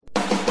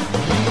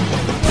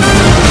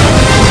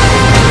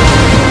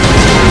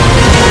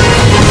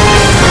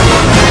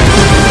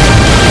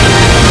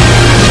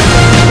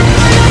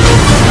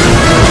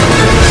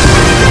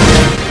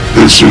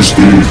This is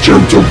the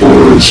Gentle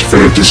Boys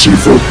Fantasy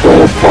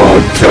Football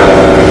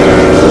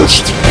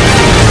Podcast.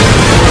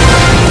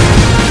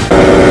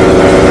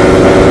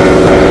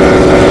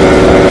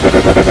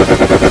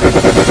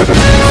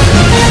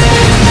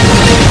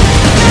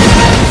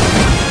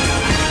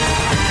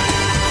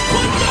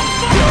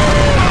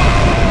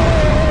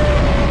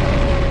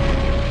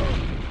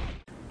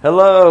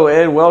 Hello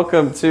and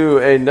welcome to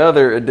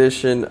another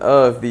edition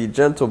of the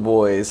Gentle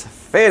Boys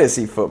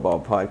Fantasy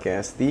Football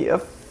Podcast, the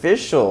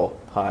official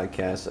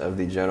podcast of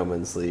the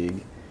Gentlemen's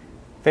League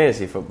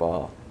Fantasy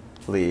Football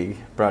League,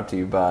 brought to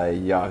you by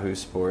Yahoo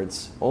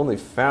Sports, only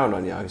found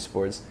on Yahoo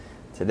Sports.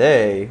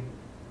 Today,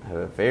 I have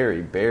a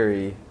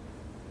very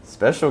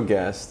special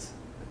guest,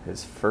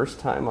 his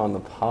first time on the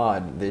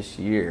pod this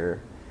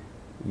year.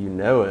 You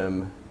know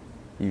him,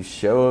 you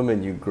show him,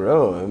 and you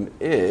grow him.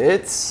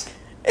 It's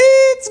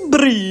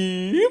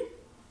Bree.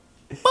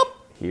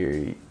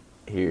 Here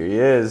he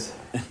is.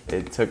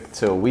 It took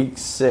till week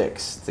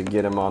 6 to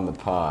get him on the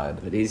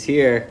pod. But he's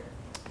here.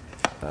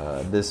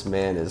 This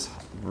man is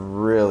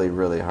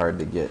really hard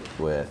to get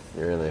with.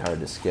 Really hard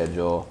to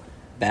schedule.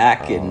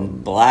 Back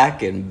in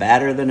black and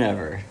badder than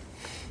ever.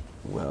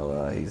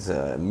 Well, he's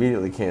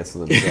immediately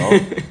canceled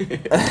himself.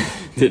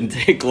 Didn't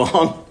take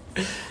long.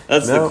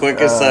 That's the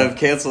quickest I've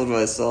canceled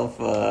myself.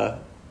 I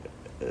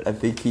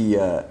think he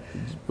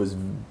was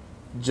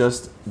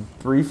just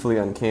briefly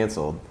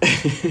uncanceled.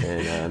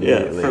 And,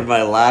 yeah, for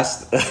my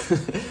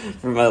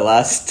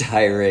last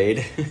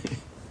tirade.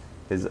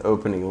 His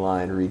opening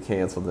line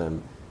recanceled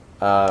him.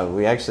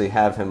 We actually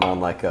have him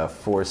on like a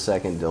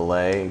 4-second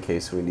delay in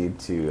case we need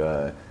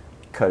to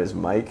cut his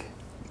mic.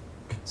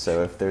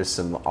 So if there's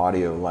some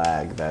audio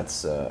lag,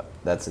 that's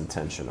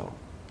intentional.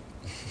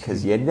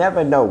 Because you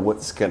never know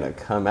what's gonna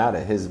come out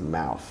of his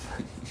mouth.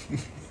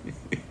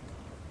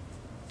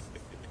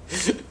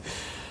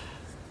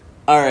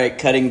 All right,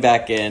 cutting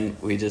back in.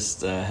 We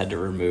just had to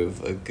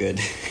remove a good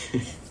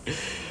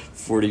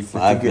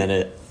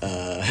 45-minute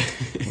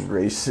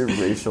racial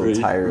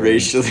tirade.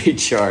 Racially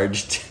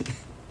charged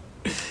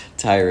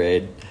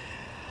tirade.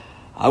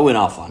 I went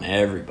off on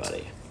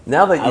everybody.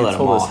 Now that you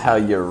told us how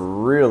you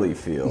really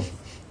feel,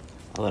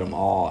 I let them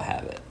all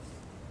have it.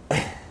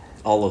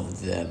 All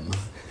of them.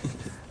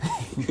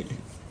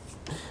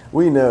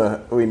 We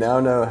now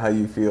know how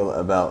you feel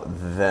about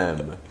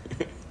them.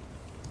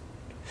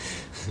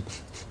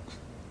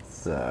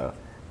 So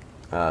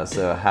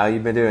how you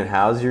been doing?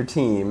 How's your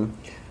team?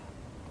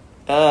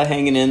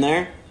 Hanging in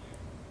there.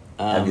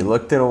 Have you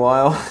looked in a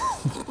while?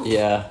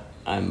 Yeah,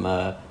 I'm.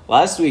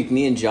 Last week,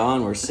 me and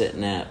John were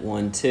sitting at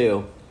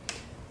 1-2.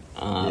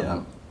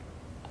 Yeah.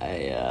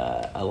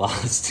 I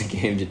lost a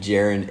game to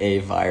Jaron A.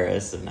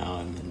 Virus, and now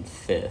I'm in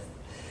 5th.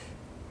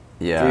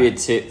 Yeah.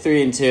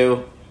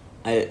 3-2.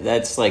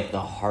 That's like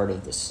the heart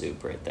of the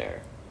soup right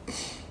there.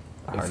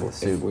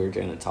 If we're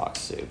gonna talk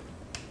soup.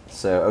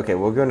 So, okay,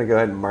 we're going to go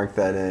ahead and mark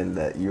that in,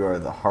 that you are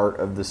the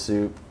heart of the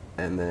soup,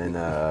 and then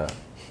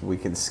we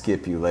can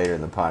skip you later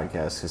in the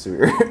podcast because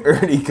we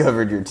already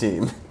covered your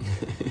team.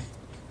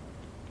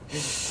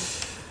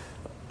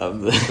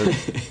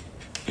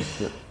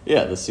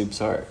 Yeah, the soup's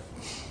heart.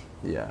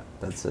 Yeah,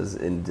 that's as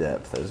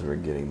in-depth as we're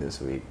getting this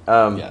week.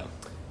 Yeah.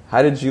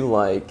 How did you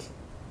like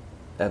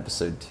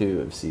episode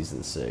 2 of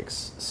season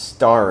 6,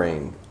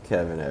 starring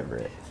Kevin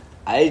Everett?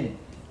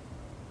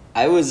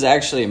 I was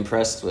actually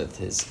impressed with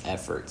his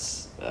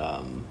efforts.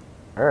 All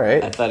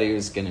right. I thought he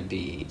was going to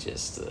be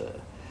just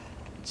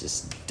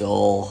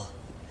dull,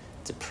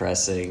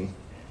 depressing,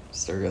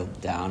 just a real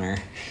downer.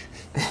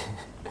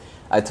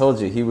 I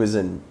told you he was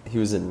in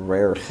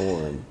rare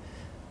form.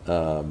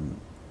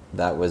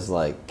 That was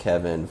like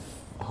Kevin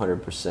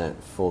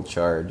 100% full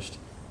charged.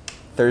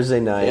 Thursday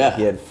night, Yeah.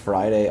 He had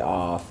Friday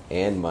off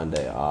and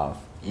Monday off.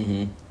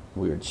 Mm-hmm.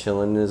 We were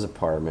chilling in his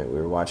apartment. We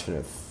were watching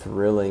a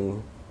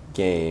thrilling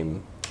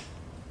game,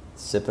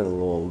 sipping a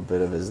little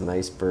bit of his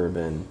nice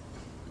bourbon.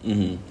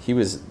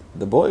 Mm-hmm.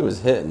 The boy was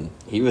hitting.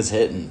 He was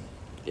hitting.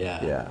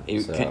 Yeah. Yeah.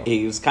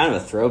 He was kind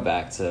of a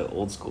throwback to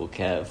old school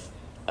Kev.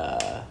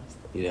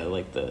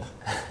 Like the,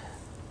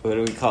 what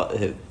do we call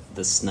it?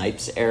 The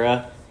Snipes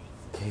era?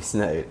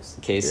 K-Snipes.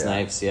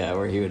 Snipes, yeah,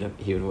 where he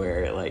would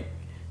wear like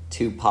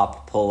 2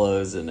 pop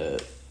polos and a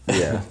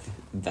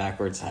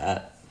backwards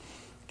hat.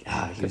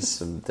 God, he was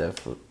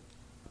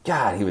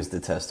he was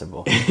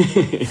detestable.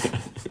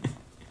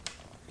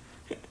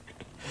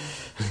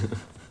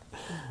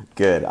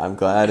 Good. I'm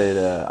glad it.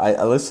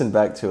 I listened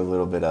back to a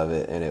little bit of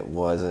it, and it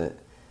wasn't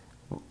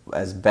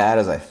as bad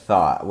as I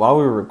thought. While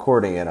we were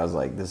recording it, I was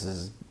like, "This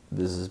is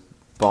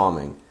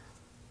bombing."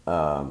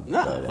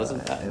 It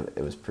wasn't bad.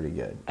 It was pretty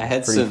good.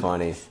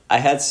 Funny. I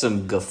had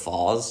some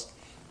guffaws.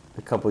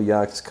 A couple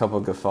yucks,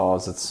 couple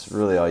guffaws. That's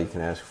really all you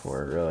can ask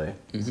for, really.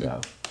 Mm-hmm. So,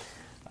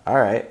 all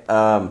right.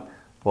 Well,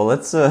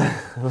 let's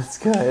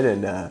go ahead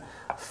and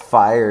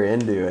fire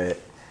into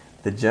it.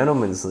 The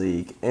Gentlemen's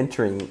League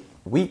entering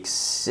week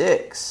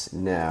 6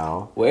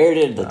 now. Where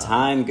did the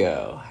time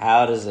go?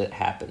 How does it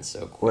happen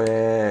so quick?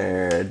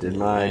 Where did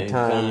my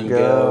time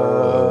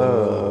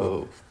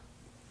go?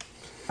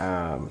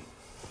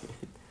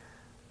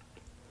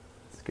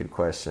 Good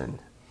question.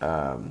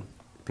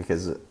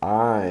 Because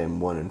I'm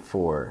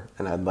 1-4,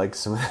 and I'd like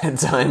some of that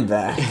time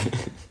back.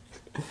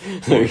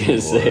 You're gonna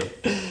say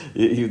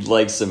you'd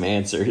like some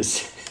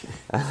answers.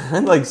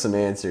 I'd like some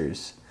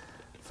answers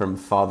from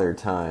Father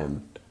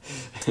Time.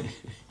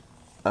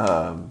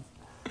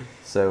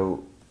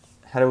 So,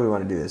 how do we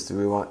want to do this? Do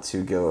we want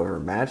to go over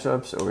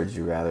matchups, or would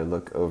you rather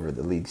look over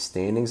the league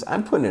standings?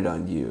 I'm putting it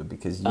on you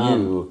because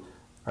you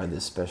are the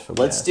special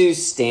Let's guest. do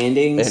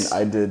standings. And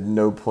I did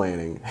no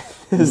planning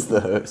as the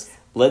host.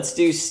 Let's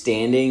do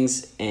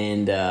standings,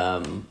 and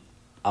I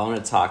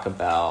want to talk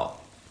about...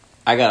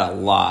 I got a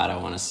lot I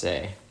want to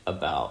say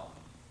about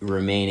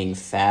remaining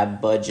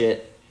fab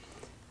budget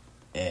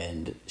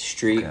and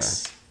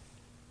streaks,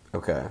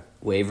 Okay.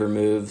 waiver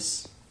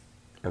moves.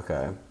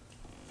 Okay.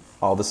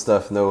 All the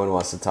stuff no one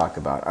wants to talk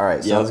about. All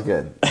right, Yep. sounds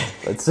good.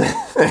 Let's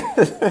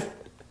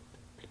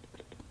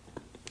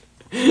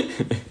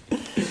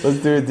let's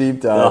do a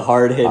deep dive. The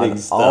hard-hitting on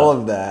stuff. All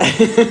of that.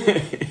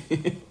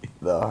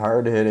 The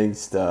hard-hitting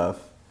stuff.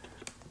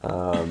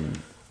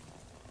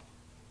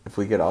 If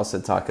we could also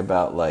talk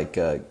about like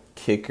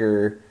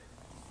kicker,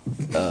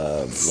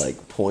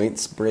 like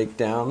points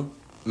breakdown.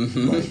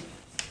 Like,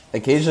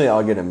 occasionally,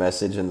 I'll get a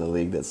message in the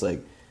league that's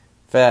like,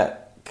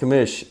 "Fat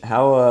Commish,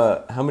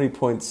 how many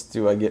points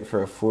do I get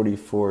for a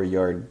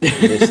 44-yard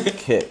missed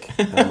kick?"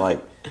 And I'm like,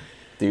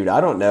 "Dude,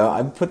 I don't know.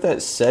 I put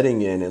that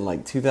setting in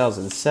like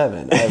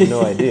 2007. I have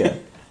no idea.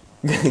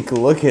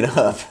 Look it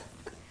up."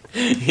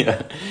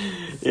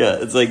 Yeah,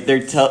 it's like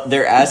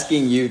they're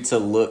asking you to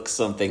look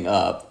something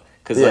up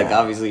because like Yeah.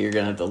 obviously you're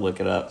gonna have to look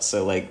it up.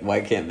 So like,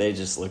 why can't they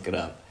just look it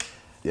up?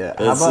 Yeah,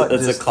 That's a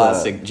just,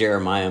 classic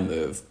Jeremiah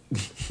move.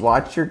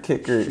 watch your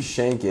kicker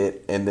shank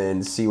it and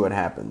then see what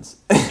happens.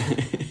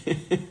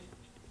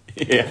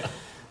 Yeah,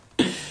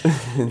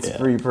 It's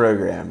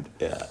pre-programmed.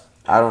 yeah.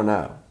 I don't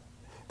know.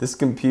 This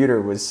computer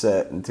was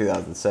set in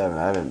 2007.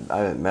 I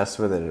haven't messed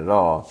with it at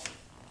all.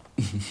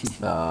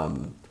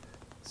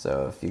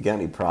 So if you got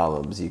any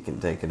problems, you can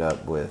take it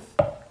up with,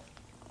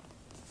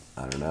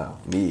 I don't know,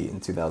 me in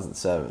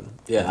 2007.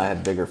 Yeah. I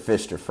had bigger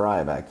fish to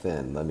fry back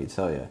then, let me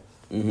tell you.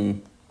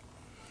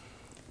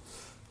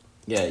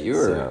 Yeah, you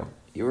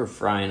were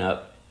frying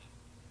up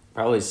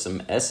probably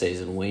some essays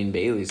in Wayne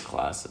Bailey's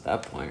class at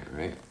that point,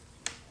 right?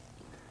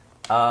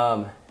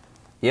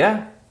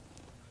 Yeah.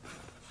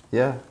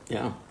 Yeah.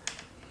 Yeah.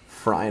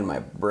 Frying my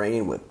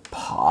brain with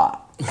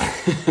pot.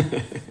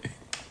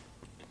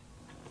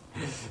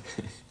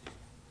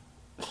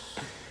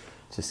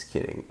 Just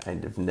kidding.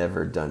 I've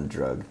never done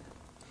drug.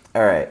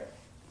 All right.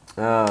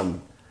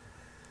 Oh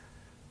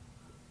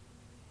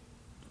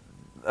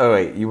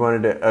wait, you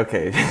wanted to...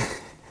 Okay.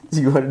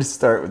 You wanted to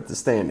start with the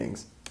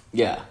standings.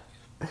 Yeah.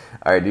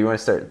 All right, do you want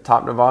to start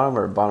top to bottom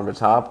or bottom to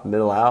top,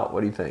 middle out? What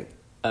do you think?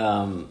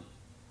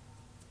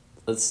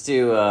 Let's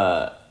do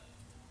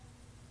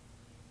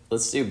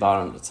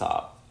bottom to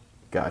top.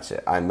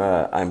 Gotcha.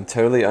 I'm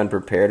totally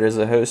unprepared as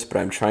a host, but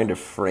I'm trying to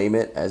frame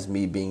it as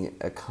me being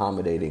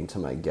accommodating to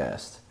my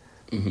guest.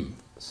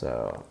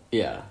 So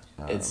Yeah.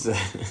 It's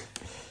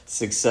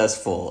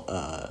successful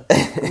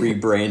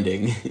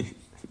rebranding.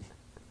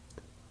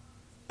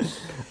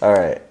 all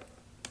right.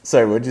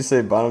 Sorry, what'd you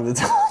say? Bottom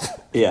to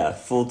top? Yeah,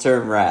 full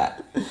term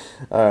rat.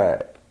 All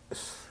right.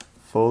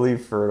 Fully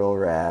fertile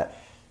rat.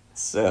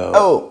 So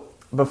Oh,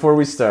 before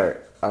we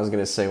start, I was going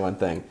to say one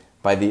thing.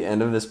 By the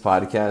end of this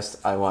podcast,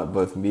 I want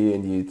both me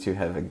and you to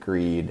have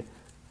agreed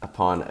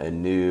upon a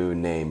new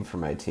name for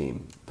my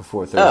team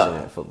before Thursday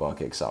Night Football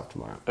kicks off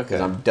tomorrow. Okay. Because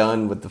I'm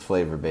done with the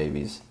flavor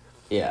babies.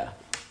 yeah.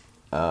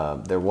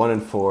 They're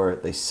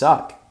 1-4. They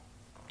suck.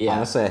 Yeah.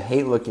 Honestly, I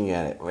hate looking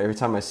at it. Every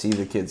time I see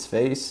the kid's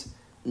face,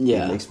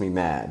 Yeah. it makes me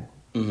mad.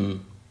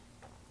 Mm-hmm.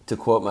 To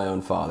quote my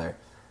own father.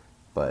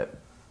 But...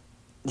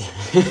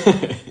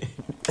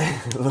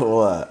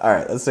 all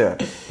right, let's do it.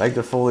 Back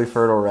to fully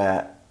fertile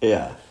rat.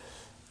 Yeah.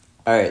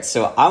 All right,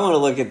 so I want to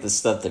look at the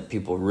stuff that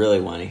people really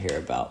want to hear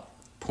about.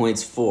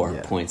 Points for,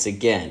 Yeah. points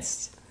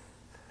against,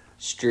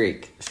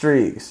 streak.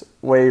 Streaks,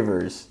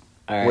 waivers,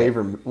 All right.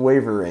 waiver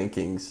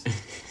rankings.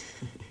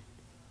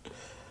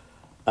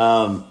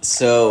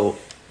 So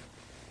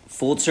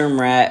full term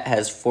rat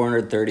has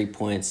 430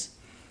 points.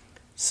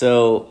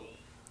 So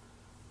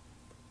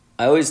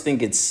I always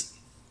think it's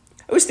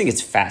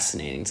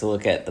fascinating to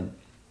look at the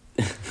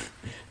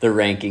the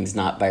rankings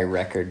not by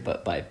record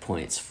but by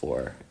points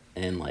for.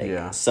 And like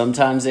Yeah.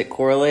 sometimes it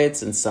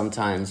correlates and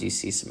sometimes you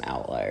see some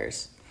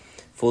outliers.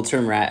 Full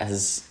term rat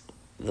has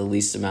the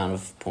least amount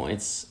of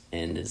points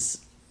and is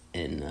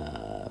in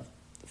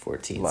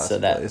 14th. Last So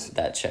place.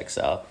 that checks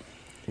out.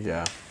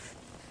 Yeah.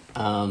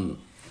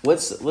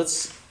 What's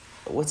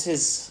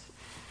his?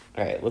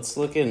 All right, let's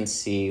look and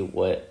see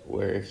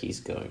where he's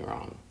going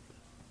wrong.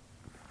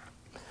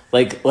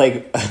 Like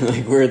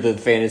we're the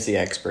fantasy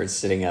experts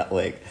sitting at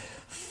like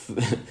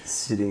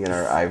Sitting in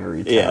our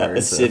ivory tower. yeah,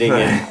 sitting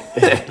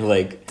in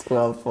like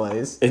 12th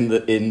place. in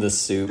the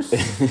soup.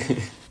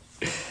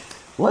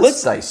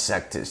 Let's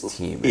dissect his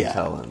team and Yeah.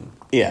 tell him.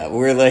 Yeah,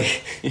 we're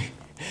like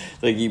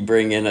like you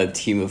bring in a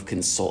team of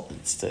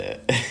consultants to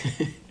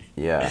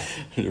Yeah.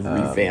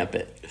 Revamp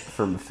it.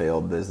 From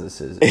failed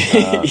businesses.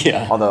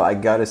 Yeah. Although I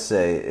gotta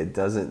say, it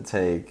doesn't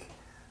take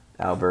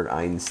Albert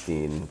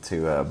Einstein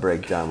to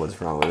break down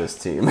what's wrong with this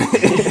team.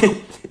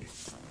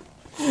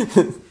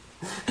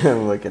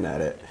 I'm looking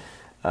at it.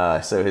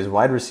 So his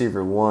wide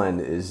receiver 1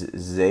 is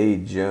Zay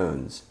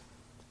Jones.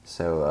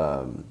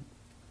 So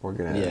we're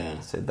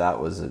gonna say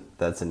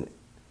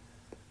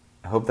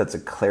I hope that's a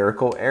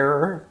clerical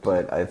error,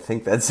 but I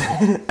think that's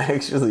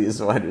actually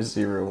his wide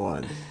receiver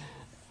 1.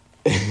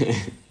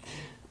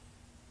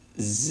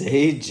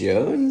 Zay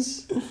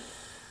Jones?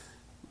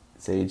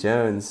 Zay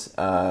Jones.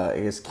 I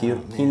guess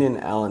Keenan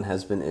Allen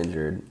has been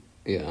injured.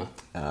 Yeah.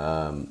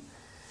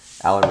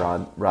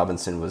 Allen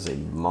Robinson was a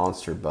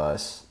monster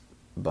bust.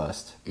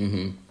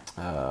 Mm-hmm.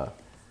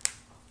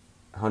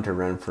 Hunter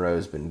Renfrow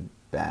has been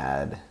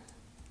bad.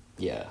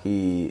 Yeah.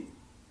 He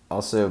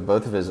also,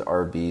 both of his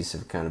RBs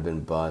have kind of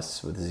been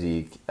busts with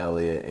Zeke,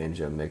 Elliott, and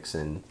Joe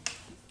Mixon.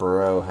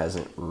 Burrow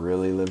hasn't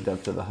really lived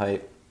up to the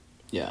hype.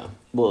 Yeah.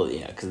 Well,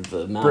 yeah, because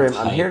the amount Brim, of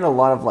hype... I'm hearing a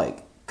lot of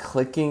like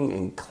clicking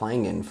and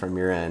clanging from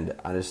your end.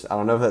 I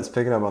don't know if that's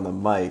picking up on the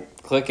mic.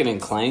 Clicking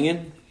and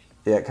clanging?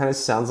 Yeah, it kind of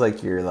sounds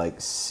like you're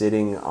like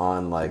sitting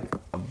on like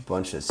a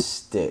bunch of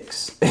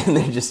sticks and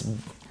they just...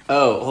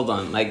 Oh, hold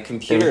on. My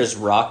computer is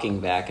rocking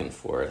back and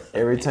forth.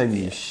 Every time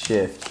you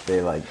shift,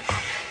 they like...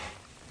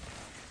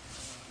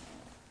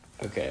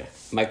 Okay.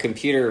 My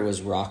computer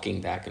was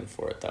rocking back and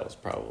forth. That was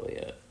probably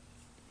it.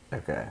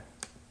 Okay.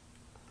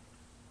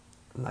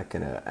 I'm not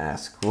going to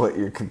ask what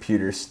your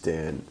computer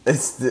stand...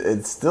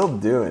 It's still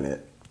doing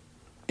it.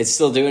 It's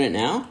still doing it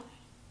now?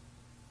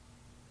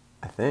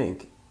 I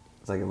think.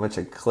 It's like a bunch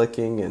of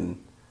clicking and...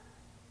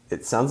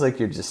 It sounds like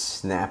you're just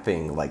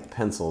snapping like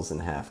pencils in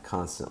half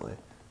constantly.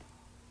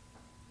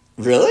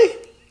 Really?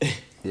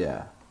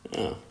 Yeah.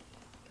 Oh.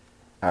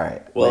 All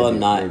right. Well, maybe, I'm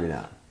not. Maybe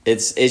not. It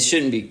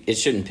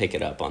shouldn't pick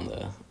it up on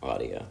the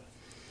audio.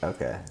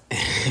 Okay.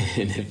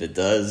 And if it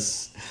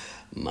does,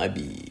 might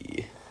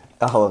be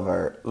All of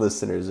our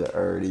listeners are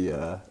already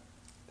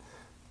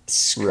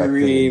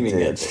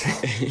screaming at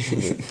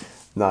it.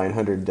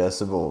 900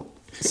 decibel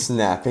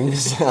snapping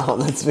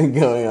sound that's been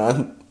going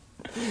on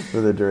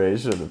for the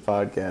duration of the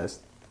podcast.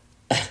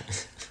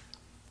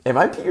 It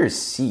might be your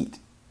seat.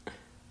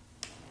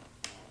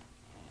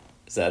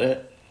 Is that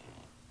it?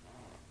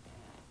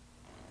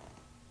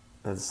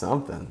 That's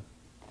something.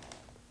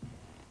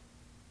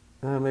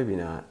 Maybe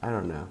not. I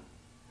don't know.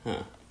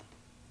 Huh.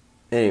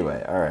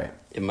 Anyway, all right.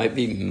 It might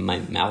be my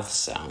mouth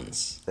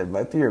sounds. It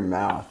might be your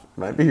mouth. It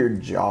might be your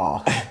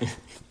jaw.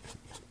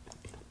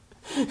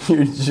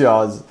 Your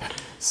jaw's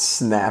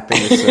snapping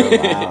so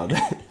loud.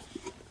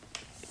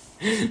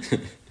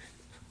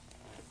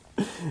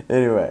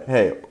 Anyway,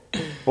 hey,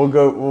 we'll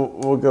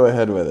go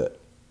ahead with it.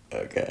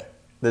 Okay.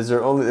 There's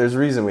a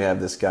reason we have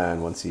this guy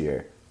on once a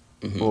year.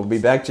 Mm-hmm. We'll be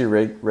back to your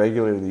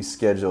regularly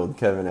scheduled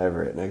Kevin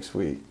Everett next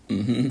week.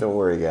 Mm-hmm. Don't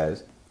worry,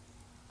 guys.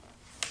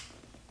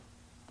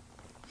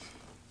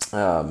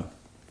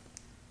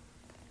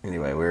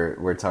 Anyway,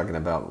 we're talking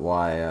about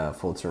why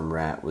Full Term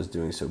Rat was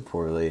doing so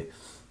poorly.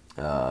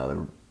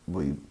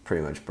 We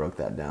pretty much broke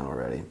that down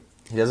already.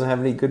 He doesn't have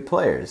any good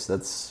players.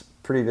 That's a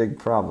pretty big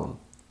problem.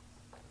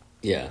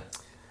 Yeah.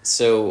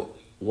 So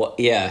what?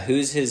 Yeah.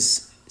 Who's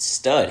his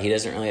stud? He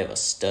doesn't really have a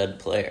stud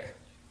player.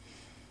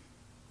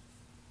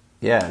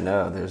 Yeah.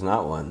 No, there's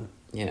not one.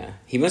 Yeah.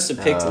 He must have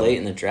picked late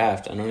in the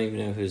draft. I don't even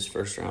know who his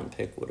first round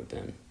pick would have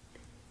been.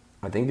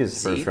 I think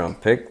his first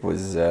round pick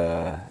was.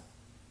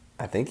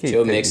 I think he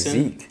Joe picked Mixon?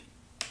 Zeke.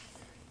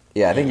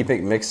 Yeah, I think he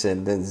picked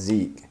Mixon, then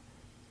Zeke,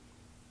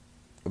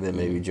 and then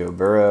maybe Joe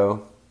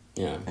Burrow.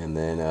 Yeah. And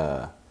then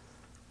it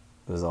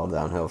was all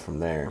downhill from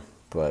there.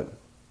 But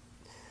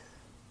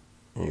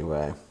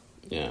anyway,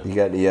 Yeah. you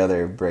got the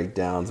other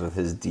breakdowns with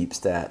his deep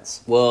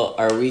stats. Well,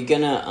 are we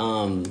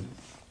gonna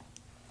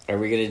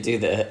do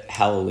the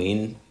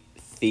Halloween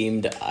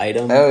themed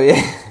item? Oh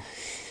yeah,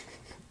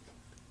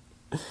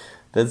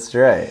 that's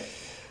right.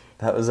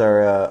 That was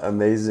our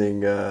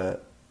amazing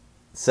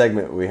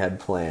segment we had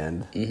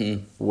planned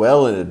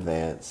well in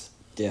advance.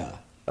 Yeah.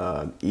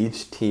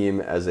 Each team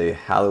as a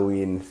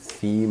Halloween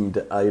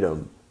themed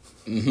item.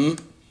 Mm-hmm.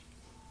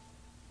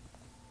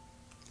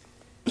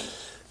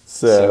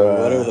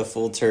 So what are the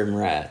Full Term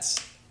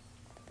Rats?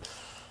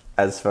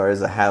 As far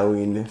as a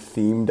Halloween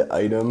themed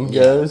item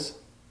goes?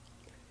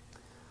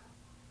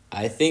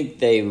 I think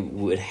they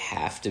would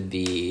have to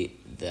be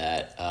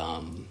that.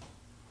 And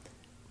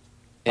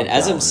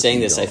as I'm saying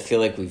this, I feel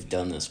like we've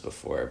done this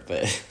before,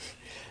 but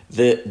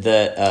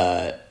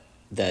that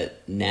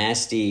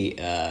nasty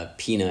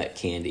peanut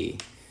candy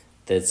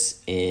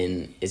that's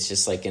it's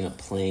just like in a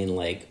plain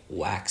like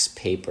wax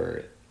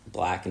paper,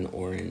 black and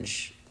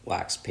orange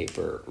wax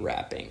paper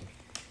wrapping.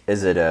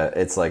 Is it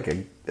it's like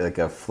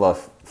a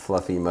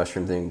fluffy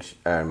mushroom thing,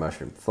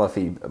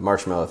 fluffy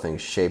marshmallow thing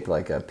shaped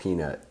like a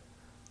peanut?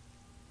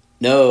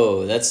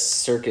 No, that's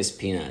circus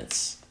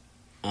peanuts.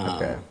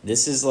 Okay.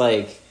 This is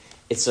like,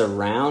 it's a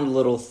round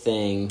little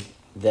thing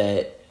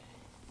that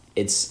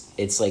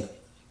it's like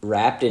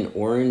wrapped in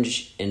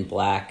orange and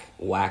black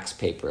wax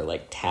paper,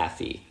 like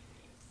taffy.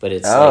 but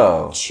it's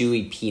Oh. like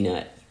chewy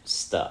peanut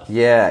stuff.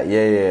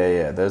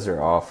 Yeah. Those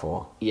are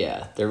awful.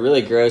 Yeah, they're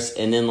really gross.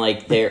 And then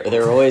like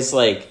they're always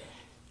like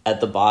at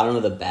the bottom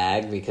of the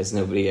bag because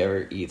nobody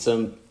ever eats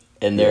them,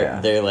 and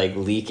they're like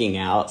leaking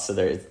out, so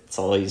it's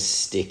always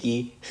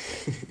sticky.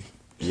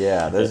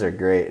 Yeah, those are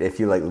great. If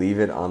you like leave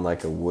it on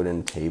like a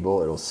wooden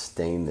table, it'll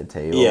stain the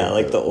table. Yeah,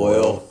 like the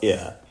oil.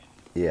 Yeah.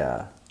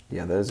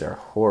 Yeah, those are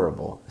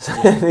horrible.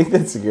 I think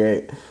that's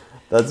great.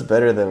 That's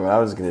better than what I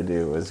was gonna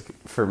do. Was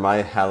for my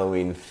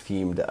Halloween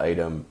themed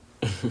item.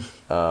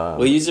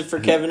 We'll use it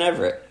for Kevin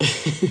Everett.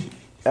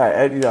 All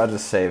right, I'll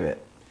just save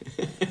it.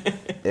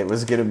 It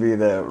was gonna be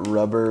the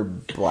rubber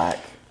black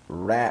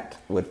rat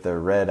with the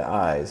red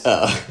eyes.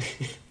 Oh.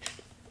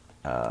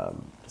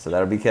 So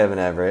that'll be Kevin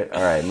Everett.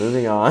 All right,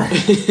 moving on.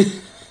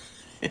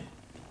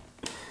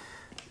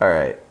 All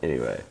right.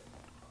 Anyway.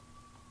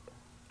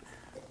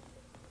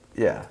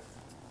 Yeah.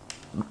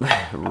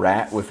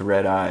 Rat with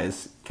red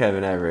eyes,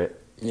 Kevin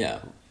Everett. Yeah.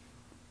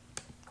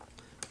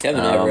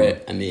 Kevin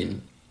Everett, I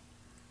mean,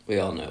 we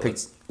all know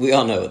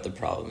what the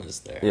problem is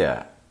there.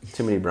 Yeah.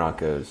 Too many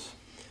Broncos.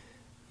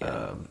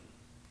 Yeah.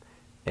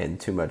 And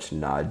too much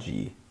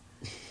Najee.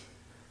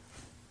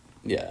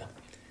 Yeah.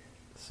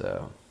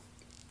 So,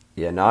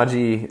 yeah,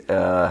 Najee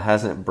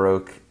hasn't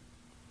broke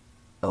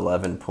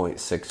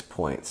 11.6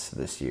 points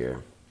this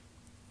year.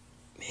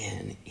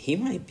 Man, he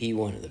might be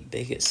one of the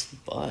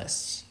biggest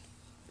busts.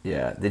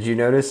 Yeah. Did you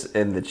notice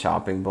in the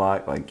chopping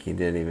block, like, he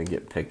didn't even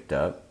get picked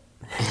up?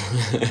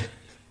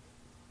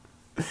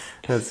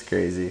 That's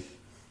crazy.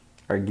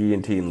 Our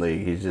guillotine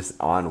league, he's just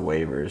on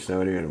waivers.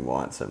 Nobody even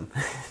wants him.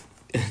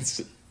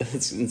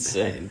 That's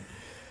insane.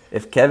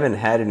 If Kevin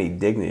had any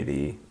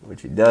dignity,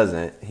 which he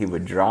doesn't, he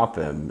would drop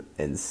him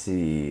and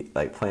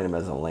plant him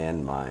as a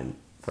landmine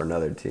for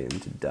another team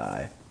to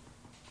die.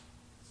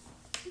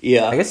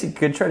 Yeah. I guess he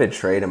could try to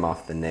trade him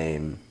off the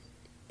name.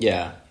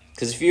 Yeah.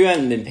 Because if you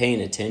hadn't been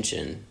paying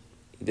attention,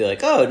 you'd be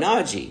like, oh,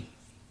 Najee.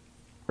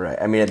 Right.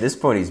 I mean, at this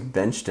point, he's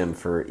benched him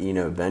for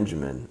Eno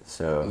Benjamin.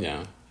 So,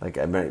 Yeah.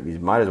 You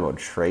might as well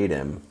trade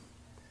him.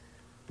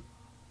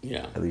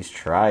 Yeah. At least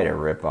try to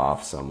rip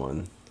off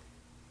someone.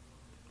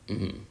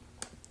 Mm-hmm.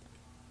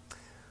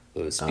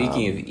 Well,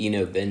 speaking of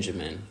Eno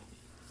Benjamin,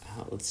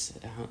 let's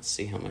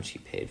see how much he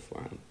paid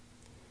for him.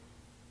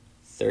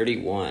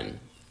 31.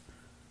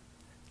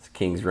 It's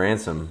King's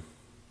ransom.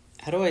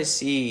 How do I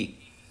see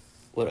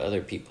what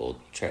other people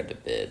tried to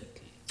bid?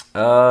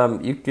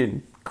 You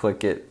could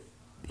click it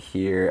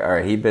here. All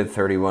right, he bid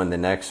 31. The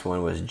next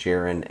one was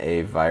Jaron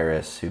A.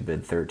 Virus, who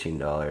bid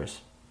 $13.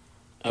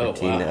 Oh,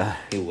 13, wow.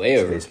 He way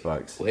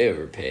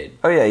overpaid.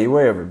 Oh, yeah, he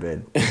way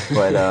overbid.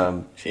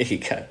 But, He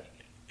got...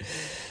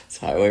 It's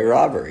highway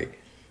robbery.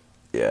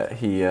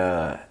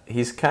 yeah,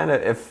 he's kind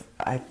of, if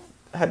I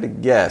had to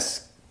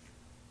guess,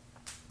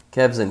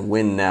 Kev's in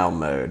win now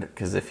mode,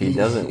 because if he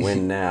doesn't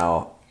win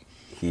now,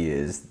 he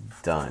is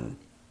done.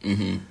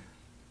 Mm-hmm.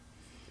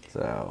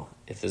 So,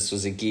 If this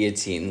was a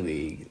guillotine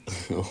league,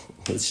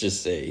 let's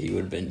just say he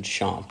would have been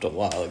chomped a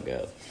while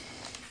ago.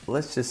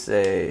 let's just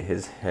say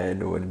his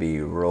head would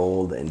be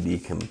rolled and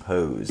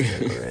decomposed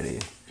already.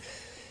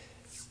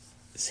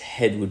 His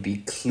head would be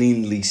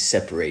cleanly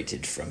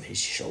separated from his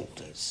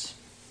shoulders.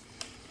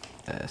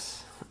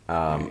 Yes.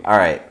 All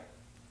right.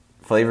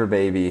 Flavor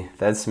Baby,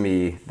 that's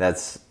me.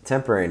 That's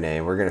temporary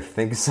name. We're going to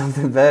think of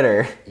something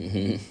better.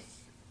 Mm-hmm.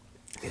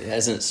 It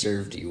hasn't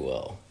served you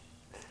well.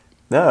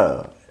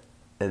 No.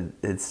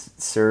 It's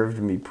served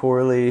me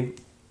poorly.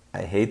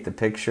 I hate the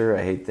picture.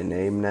 I hate the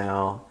name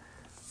now.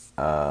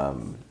 I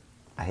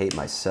hate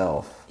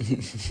myself.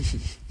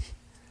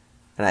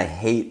 And I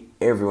hate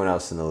everyone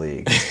else in the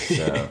league.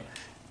 So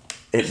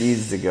it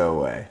needs to go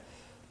away.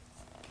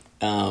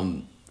 Are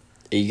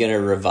you going to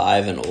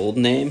revive an old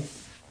name?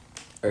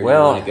 Or do you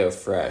Well- want to go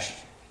fresh?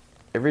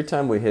 Every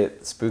time we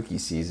hit spooky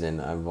season,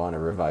 I want to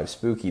revive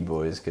Spooky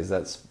Boys because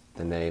that's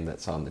the name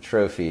that's on the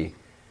trophy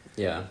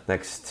Yeah.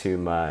 next to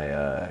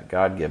my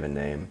God-given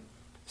name.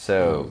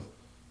 So,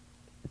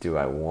 do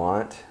I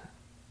want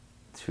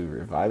to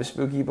revive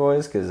Spooky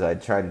Boys? Because I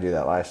tried to do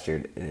that last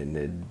year and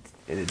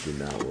it did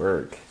not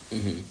work.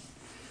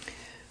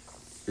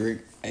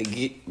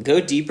 Go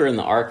deeper in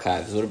the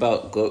archives. What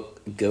about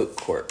Goat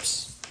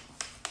Corpse?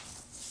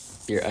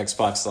 Your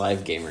Xbox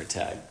Live gamer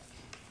tag.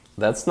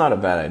 That's not a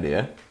bad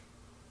idea.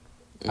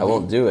 I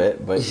won't do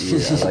it, but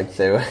I like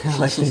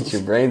that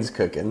your brain's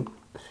cooking.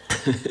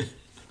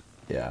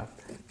 Yeah.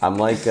 I'm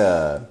like,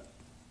 I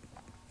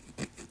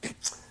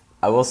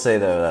will say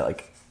though that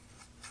like,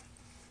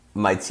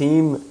 my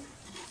team,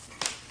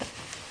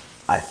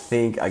 I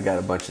think I got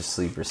a bunch of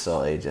sleeper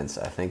cell agents.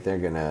 I think we're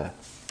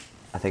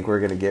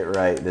gonna get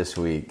right this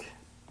week.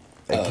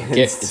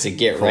 It's a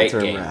get right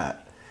Fulton game.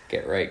 Rat.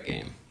 Get right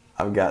game.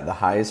 I've got the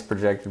highest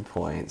projected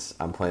points.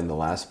 I'm playing the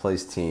last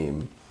place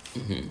team.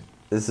 Mm-hmm.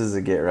 This is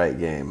a get right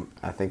game.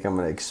 I think I'm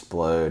gonna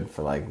explode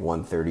for like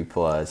 130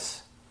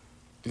 plus.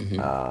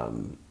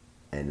 Mm-hmm.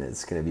 And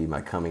it's gonna be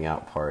my coming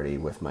out party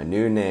with my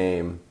new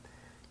name,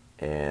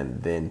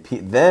 and then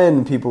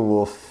people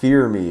will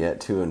fear me at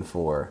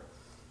 2-4.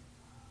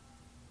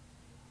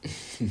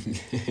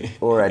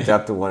 or I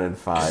drop to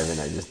 1-5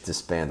 and I just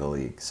disband the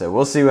league. So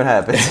we'll see what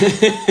happens.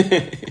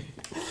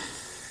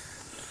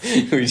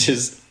 We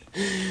just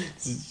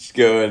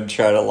go and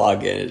try to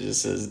log in. It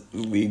just says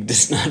league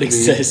does not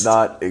exist. League does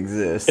not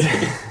exist.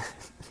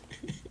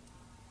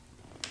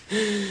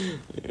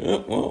 Yeah,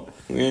 well,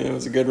 it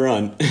was a good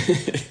run.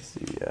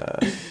 Yeah.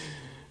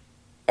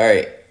 All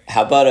right.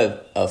 How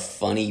about a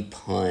funny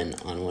pun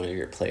on one of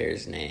your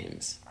players'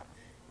 names?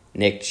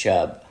 Nick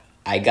Chubb.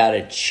 I got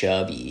a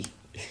chubby.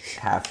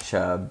 Half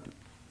Chubb.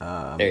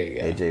 There you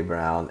go.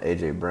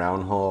 AJ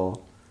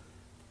Brownhole.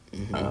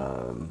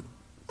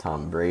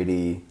 Tom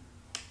Brady.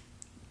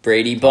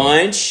 Brady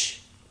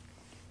Bunch.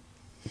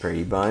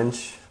 Brady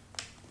Bunch.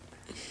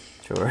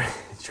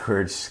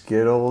 George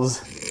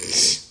Skittles.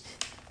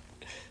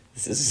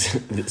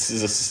 This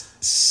is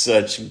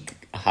such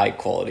high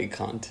quality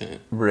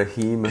content.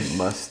 Raheem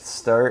Must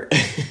Start.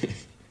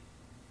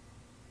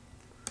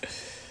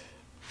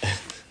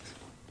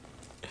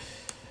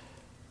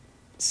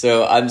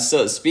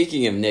 So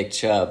speaking of Nick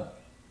Chubb,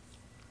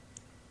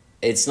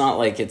 it's not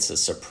like it's a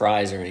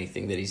surprise or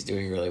anything that he's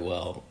doing really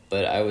well,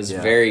 but I was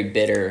very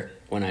bitter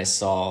when I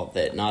saw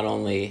that not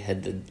only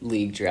had the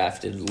league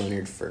drafted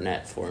Leonard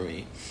Fournette for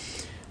me,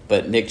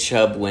 but Nick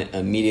Chubb went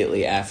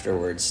immediately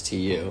afterwards to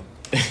you.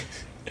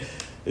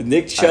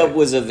 Nick Chubb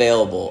was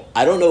available.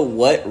 I don't know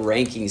what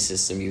ranking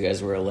system you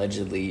guys were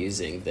allegedly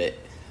using that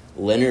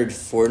Leonard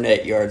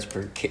Fournette yards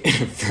per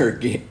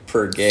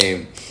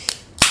game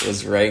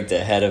was ranked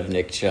ahead of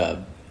Nick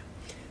Chubb.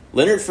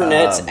 Leonard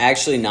Fournette's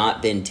actually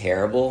not been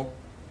terrible,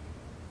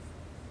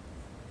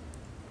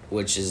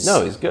 which is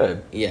No, he's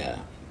good. Yeah,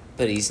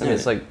 but he's no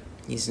Nick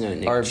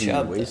RB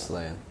Chubb.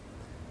 wasteland.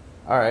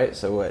 All right,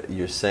 so what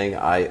you're saying?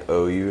 I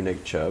owe you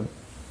Nick Chubb.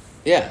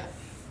 Yeah.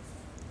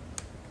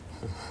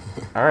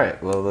 All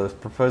right, well, let's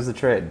propose the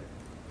trade.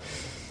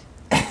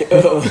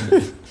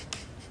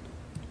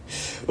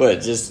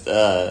 What? Just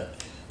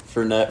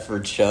Fournette for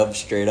Chubb,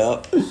 straight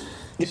up.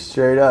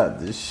 Straight up,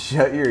 just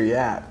shut your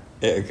yap.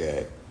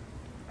 Okay.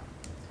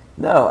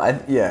 No,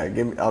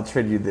 I'll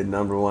trade you the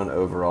number one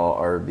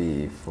overall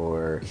RB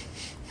for.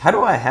 How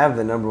do I have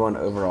the number one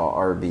overall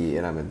RB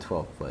and I'm in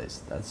 12th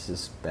place? That's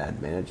just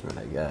bad management,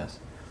 I guess.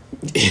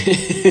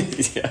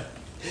 Yeah.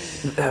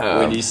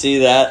 When you see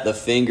that, the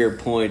finger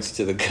points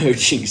to the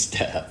coaching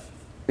staff.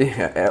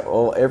 Yeah,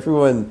 well,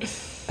 everyone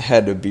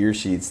had the beer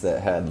sheets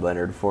that had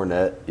Leonard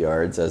Fournette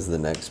yards as the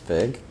next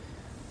pick,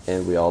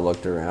 and we all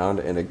looked around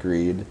and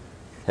agreed,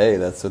 hey,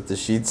 that's what the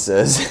sheet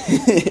says,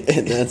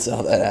 and that's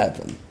how that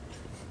happened.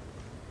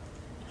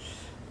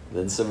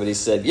 Then somebody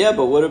said, yeah,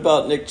 but what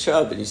about Nick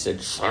Chubb? And you said,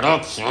 shut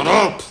up.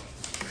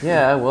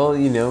 Yeah, well,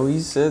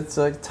 it's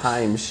like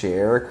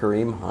timeshare,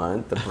 Kareem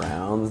Hunt, the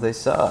Browns, they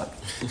suck.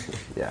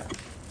 Yeah.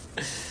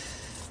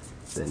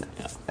 Then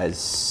as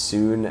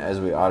soon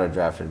as we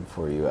auto-drafted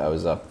for you, I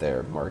was up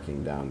there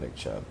marking down Nick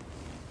Chubb.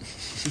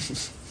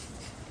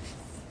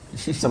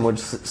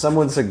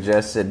 Someone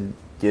suggested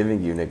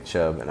giving you Nick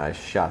Chubb, and I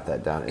shot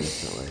that down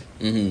instantly.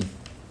 Mm-hmm.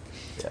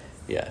 Yeah.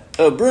 Yeah.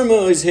 Oh, Broom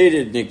always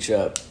hated Nick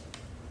Chubb.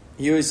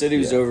 He always said he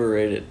was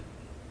overrated.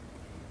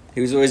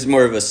 He was always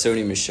more of a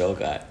Sony Michel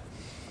guy.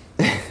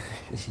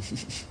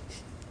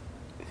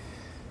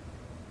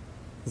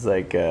 It's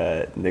like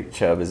Nick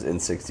Chubb is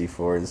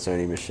N64 and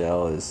Sony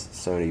Michel is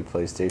Sony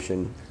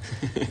PlayStation.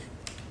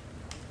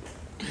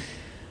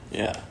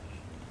 Yeah.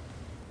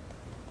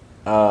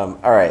 All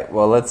right.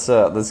 Well,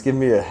 let's give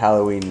me a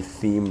Halloween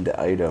themed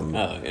item.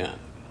 Oh yeah.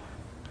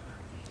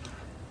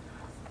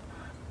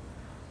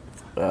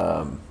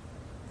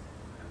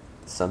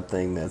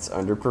 Something that's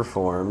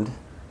underperformed.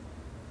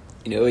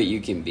 You know what you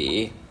can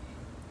be?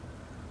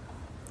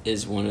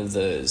 Is one of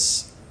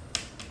those.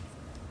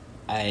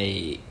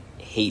 I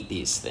hate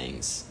these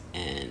things,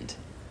 and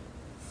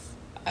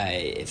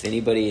if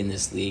anybody in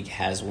this league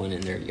has one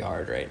in their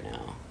yard right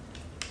now,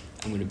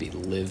 I'm gonna be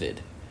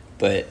livid.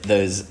 But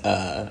those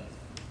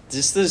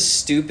just those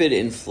stupid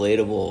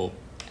inflatable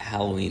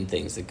Halloween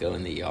things that go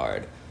in the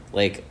yard,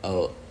 like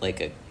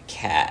a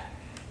cat,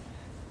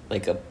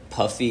 like a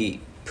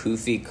puffy,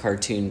 poofy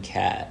cartoon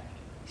cat.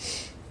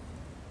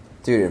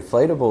 Dude,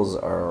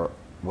 inflatables are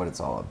what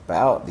it's all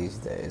about these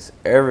days.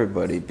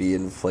 Everybody be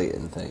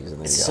inflating things in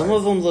their yard. Some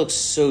of them look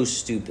so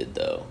stupid,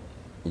 though.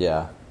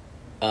 Yeah.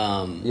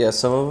 Yeah,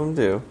 some of them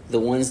do. The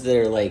ones that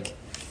are like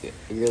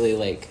really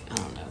like I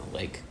don't know,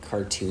 like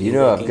cartoony. You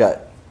know, looking. I've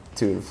got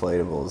 2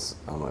 inflatables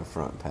on my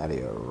front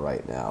patio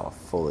right now,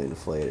 fully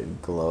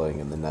inflated, glowing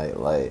in the night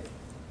light.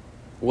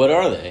 What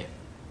are they?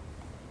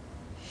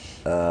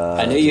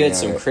 I know you had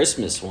some are-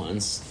 Christmas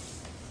ones.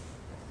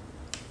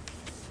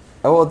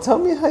 Oh, well, tell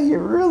me how you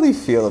really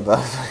feel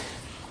about it.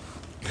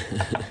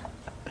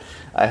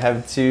 I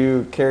have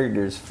 2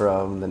 characters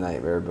from The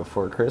Nightmare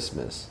Before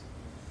Christmas.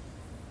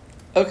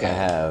 Okay. I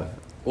have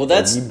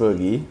that's Oogie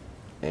Boogie,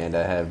 and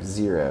I have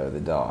Zero, the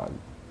dog.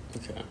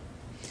 okay.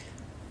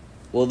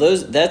 Well,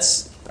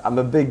 that's I'm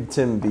a big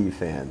Tim B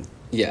fan.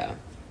 yeah.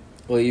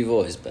 Well, you've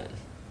always been.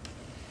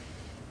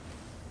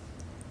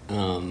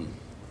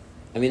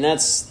 I mean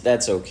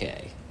that's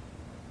okay.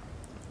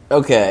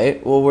 Okay,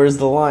 well, where's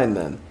the line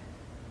then?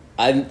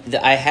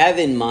 I have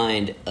in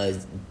mind a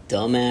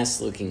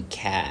dumbass looking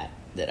cat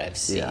that I've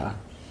seen. Yeah.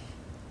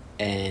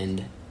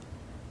 And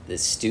the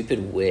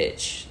stupid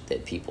witch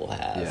that people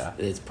have. Yeah.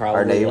 It's probably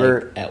Our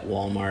neighbor, like at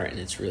Walmart, and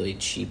it's really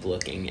cheap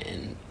looking,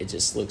 and it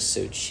just looks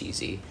so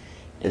cheesy.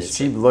 And it's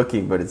cheap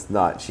looking, but it's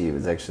not cheap.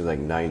 It's actually like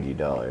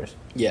 $90.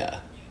 Yeah.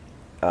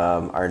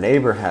 Our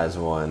neighbor has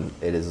one.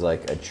 It is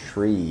like a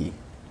tree,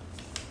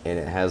 and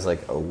it has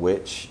like a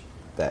witch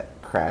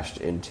that crashed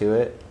into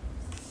it,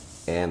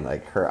 and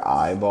like her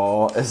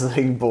eyeball is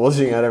like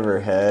bulging out of her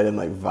head and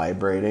like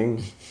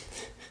vibrating,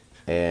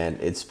 and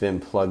it's been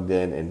plugged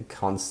in and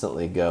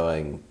constantly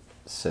going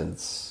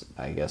since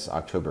I guess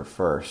October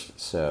 1st.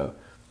 So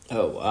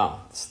Oh, wow.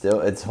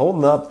 still, it's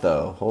holding up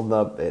though. Holding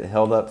up. It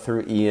held up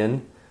through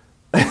Ian.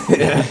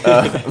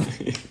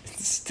 It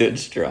stood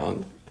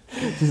strong.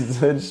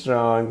 Stood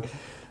strong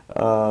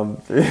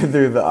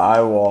through the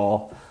eye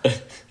wall.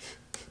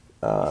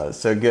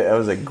 So good. That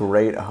was a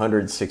great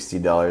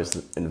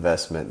 $160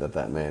 investment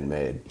that man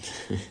made.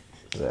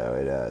 So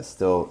it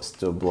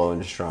still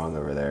blowing strong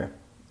over there.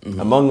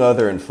 Among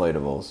other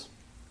inflatables,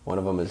 one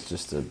of them is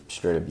just a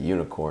straight up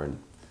unicorn.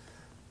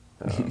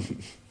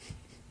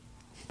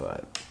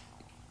 But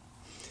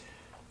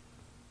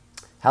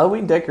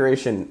Halloween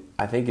decoration,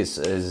 I think, is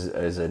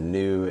a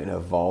new and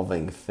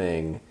evolving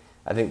thing.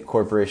 I think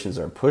corporations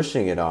are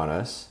pushing it on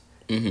us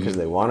because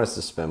they want us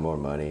to spend more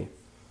money.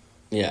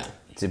 Yeah.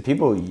 Do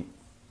people,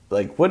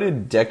 like, what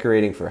did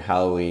decorating for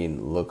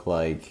Halloween look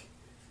like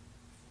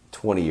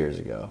 20 years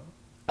ago?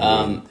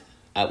 I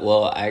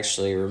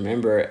actually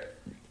remember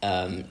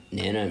Nana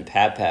and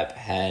Pap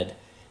had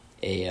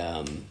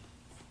a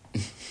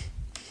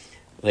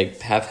like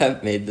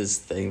Pap made this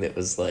thing that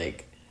was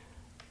like,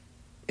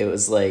 it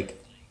was like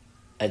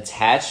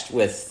attached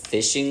with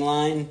fishing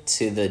line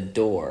to the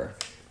door.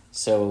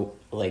 So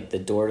like the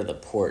door to the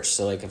porch.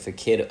 So like if a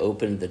kid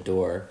opened the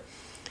door,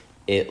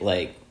 it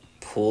like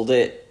pulled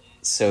it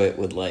so it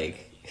would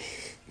like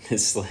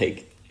this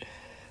like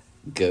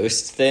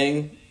ghost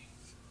thing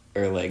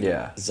or like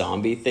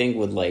zombie thing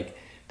would like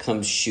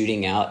come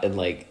shooting out and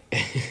like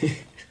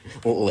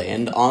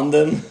land on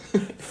them.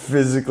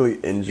 Physically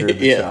injured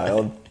the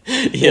child.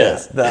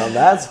 Yes. Now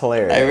that's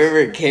hilarious. I remember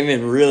it came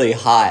in really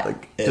hot.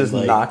 Like, just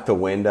knocked the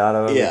wind out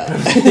of him. Yeah.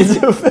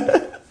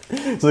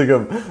 It's like a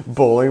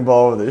bowling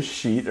ball with a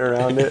sheet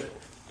around it.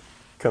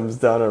 Comes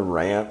down a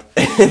ramp.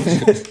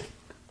 Hits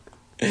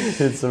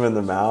him in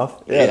the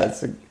mouth. Yeah.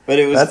 That's a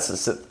great one.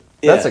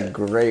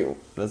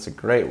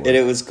 And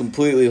it was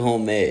completely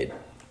homemade.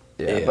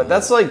 Yeah, but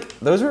that's like,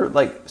 those are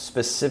like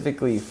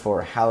specifically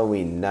for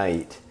Halloween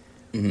night.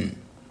 Mm-hmm.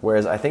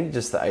 Whereas I think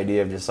just the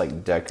idea of just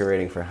like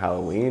decorating for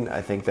Halloween,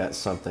 I think that's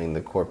something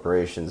the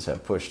corporations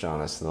have pushed on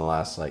us in the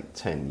last like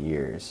 10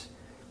 years.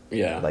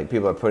 Yeah. Like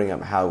people are putting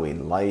up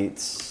Halloween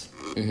lights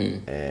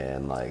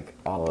and like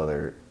all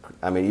other,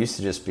 I mean, it used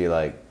to just be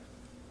like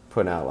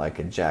putting out like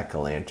a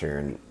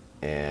jack-o'-lantern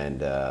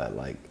and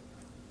like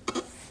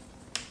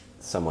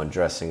someone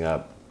dressing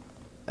up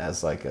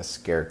as like a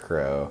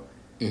scarecrow.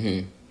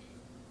 Mm-hmm.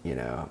 You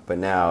know, but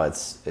now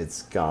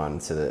it's gone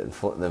to the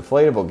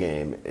inflatable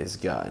game has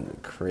gotten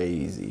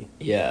crazy.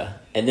 Yeah,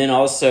 and then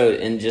also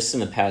in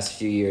the past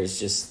few years,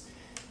 just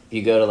if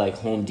you go to like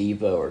Home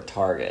Depot or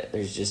Target,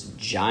 there's just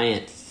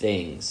giant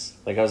things.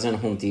 Like I was in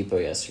Home Depot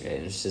yesterday,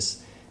 and it's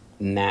just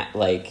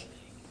like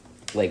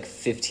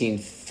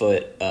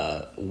 15-foot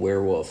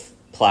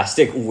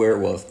plastic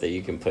werewolf that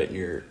you can put in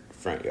your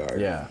front yard.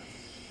 Yeah,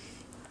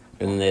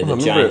 and then the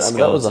giant skeletons.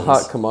 That was a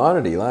hot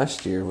commodity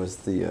last year. Was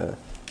the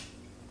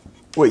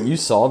Wait, you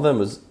saw them?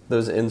 Was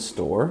those in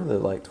store? They're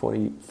like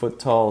 20-foot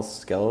tall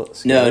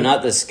skeletons? No,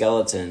 not the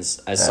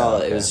skeletons. I saw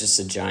okay. It was just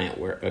a giant.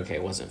 Okay,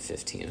 it wasn't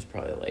 15. It was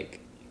probably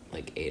like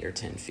 8 or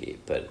 10 feet,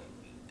 but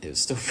it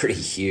was still pretty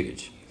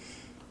huge.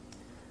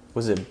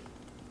 Was it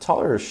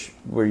taller?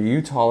 Were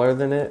you taller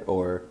than it,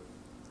 or?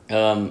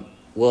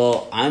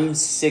 Well, I'm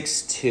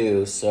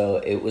 6'2", so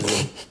it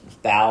was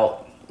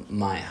about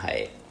my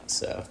height.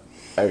 So.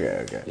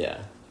 Okay.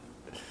 Yeah.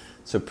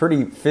 So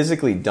pretty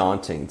physically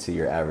daunting to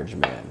your average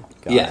man.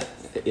 Yeah.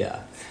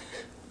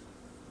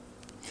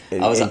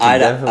 I was eye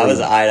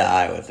to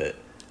eye with it.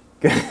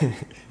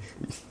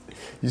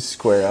 You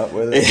square up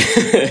with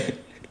it?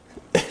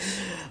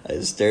 I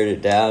stared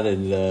it down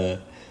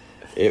and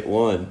it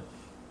won.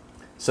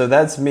 So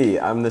that's me.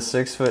 I'm the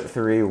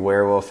 6'3"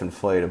 werewolf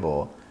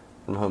inflatable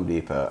from Home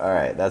Depot. All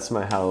right, that's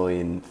my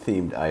Halloween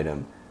themed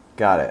item.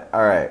 Got it.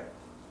 All right,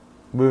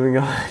 moving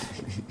on.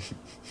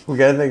 We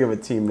gotta think of a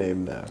team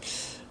name though.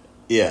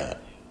 Yeah,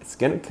 it's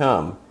gonna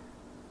come.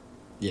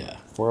 Yeah,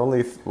 we're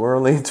only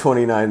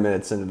 29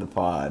 minutes into the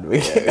pod. We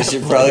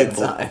should probably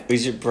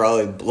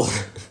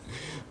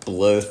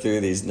blow through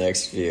these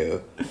next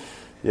few.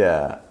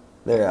 Yeah,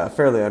 they're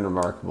fairly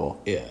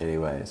unremarkable. Yeah.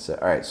 Anyway, so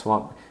all right,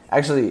 Swamp.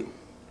 Actually,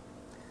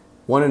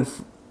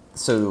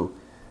 so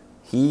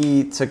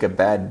he took a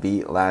bad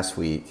beat last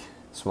week,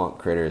 Swamp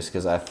Critters,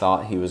 because I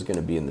thought he was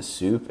gonna be in the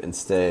soup.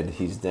 Instead,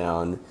 he's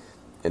down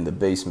in the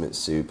basement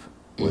soup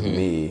with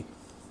me.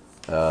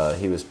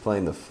 He was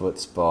playing the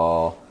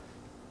football.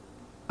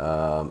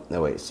 No,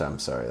 wait. So I'm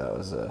sorry.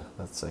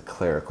 That's a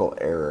clerical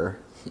error.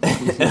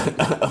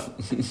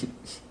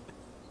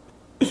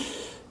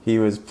 He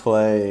was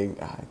playing.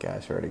 Oh,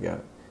 gosh, where'd it go?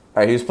 All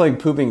right, he was playing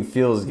Pooping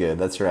Feels Good.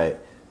 That's right.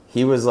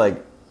 He was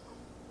like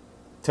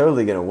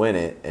totally gonna win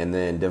it, and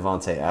then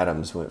Devontae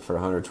Adams went for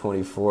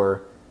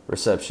 124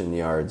 reception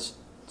yards,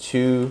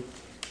 2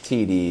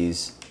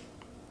 TDs,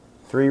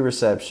 3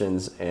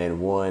 receptions, and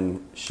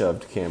 1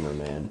 shoved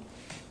cameraman.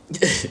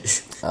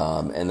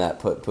 And that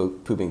put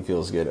Pooping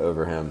Feels Good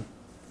over him.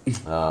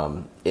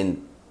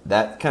 And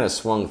that kind of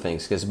swung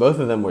things because both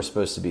of them were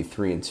supposed to be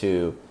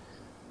 3-2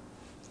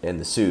 in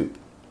the soup,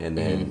 and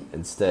then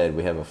instead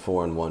we have a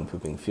 4-1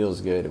 Pooping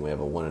Feels Good, and we have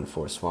a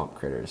 1-4 Swamp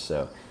Critters.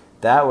 So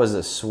that was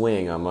a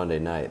swing on Monday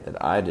night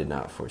that I did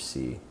not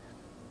foresee.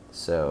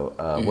 So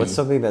what's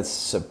something that's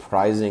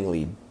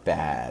surprisingly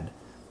bad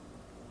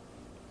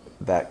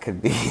that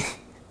could be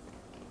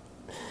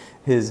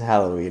his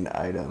Halloween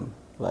item?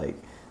 Like,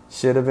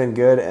 should have been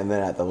good, and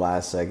then at the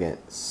last second,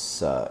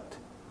 sucked.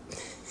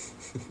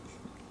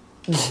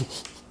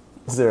 Is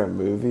there a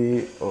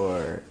movie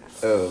or...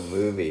 Oh,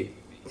 movie.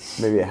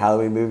 Maybe a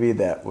Halloween movie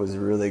that was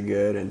really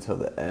good until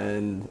the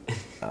end?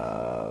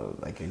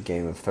 Like a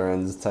Game of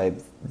Thrones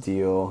type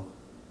deal?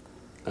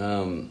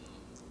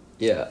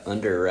 Yeah,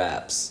 Under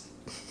Wraps.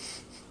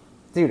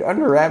 Dude,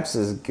 Under Wraps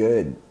is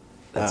good.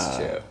 That's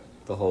true.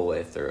 The whole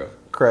way through.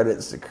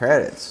 Credits to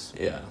credits.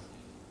 Yeah.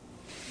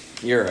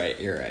 You're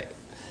right.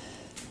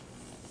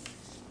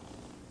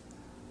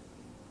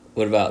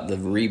 What about the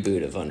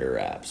reboot of Under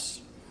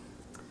Wraps?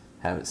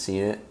 Haven't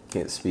seen it.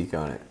 Can't speak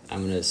on it. I'm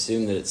going to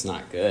assume that it's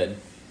not good.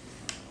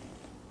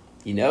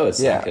 You know it's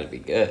not going to be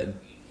good.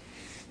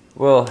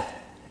 Well,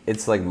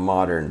 it's like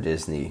modern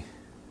Disney.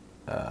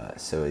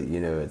 So,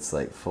 it's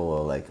like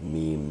full of like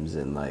memes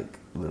and like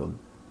little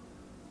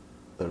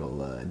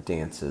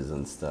dances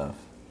and stuff.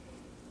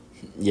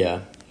 Yeah.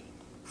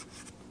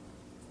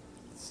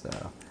 So,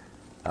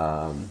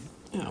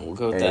 yeah, we'll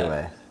go with that.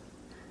 anyway.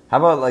 How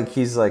about like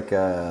he's like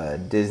a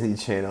Disney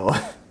Channel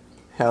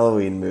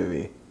Halloween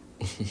movie?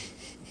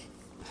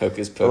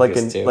 Hocus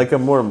Pocus too. Like a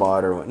more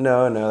modern one.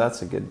 No,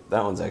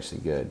 that one's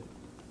actually good.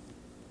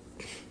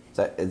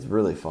 It's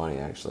really funny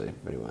actually,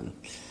 if anyone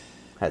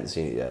hadn't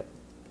seen it yet.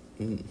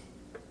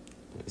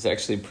 It's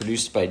actually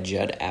produced by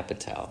Judd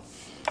Apatow.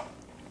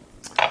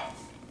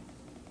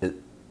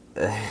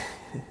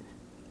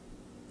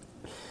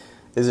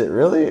 Is it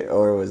really,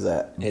 or was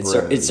that It's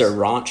Bros? a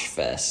raunch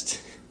fest.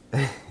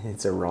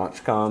 It's a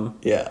raunch com.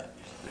 Yeah.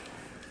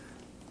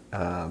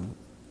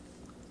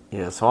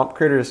 Swamp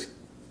Critters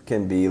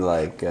can be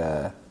like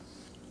a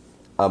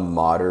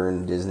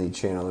modern Disney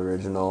Channel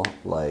original,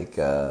 like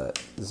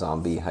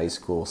Zombie High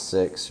School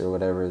 6 or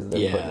whatever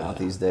they're putting out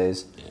these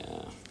days.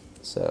 Yeah.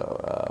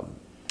 So,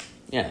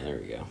 yeah, there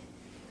we go.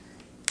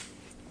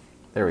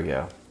 There we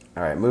go.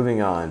 All right,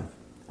 moving on.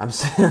 I'm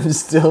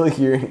still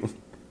hearing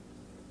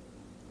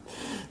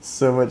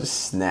so much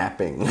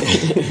snapping.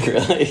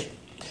 Really?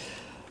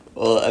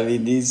 Well, I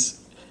mean, these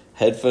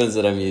headphones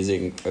that I'm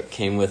using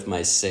came with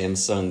my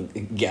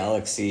Samsung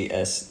Galaxy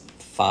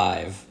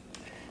S5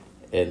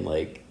 in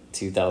like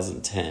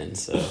 2010,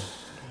 so.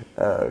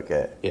 Oh,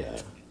 okay. Yeah.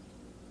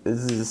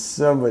 This is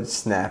so much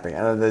snapping. I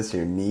don't know if that's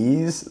your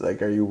knees.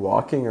 Like, are you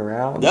walking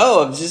around?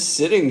 No, I'm just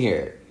sitting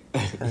here.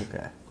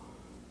 Okay.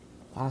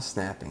 A lot of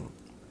snapping.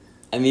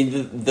 I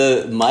mean,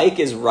 the mic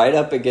is right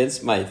up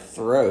against my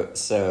throat,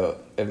 so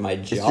if my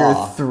jaw... Is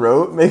your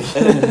throat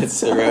making it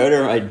sound? Throat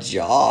or my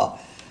jaw?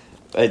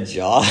 My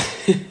jaw?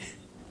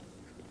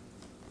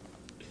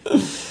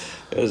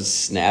 It was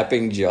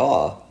snapping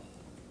jaw.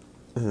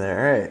 All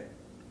right.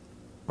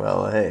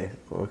 Well, hey,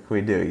 what can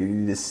we do? You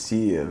need to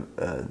see a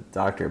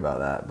doctor about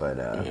that. But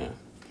Yeah.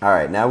 All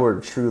right, now we're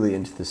truly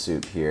into the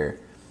soup here.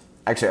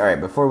 Actually, all right,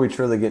 before we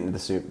truly get into the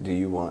soup,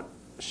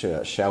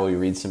 shall we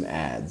read some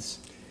ads?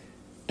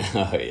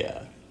 Oh,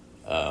 yeah.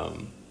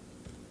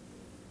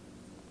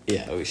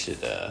 Yeah, we should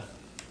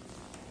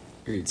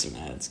read some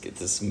ads, get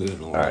this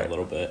moving along a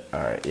little bit.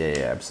 All right,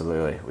 yeah,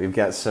 absolutely. We've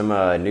got some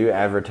new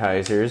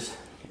advertisers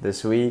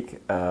this week.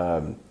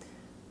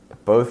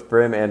 Both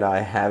Brim and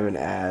I have an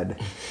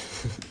ad.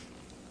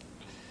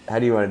 How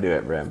do you want to do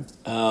it, Brim?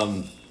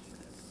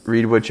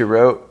 Read what you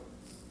wrote?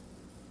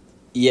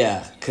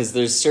 Yeah, because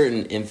there's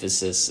certain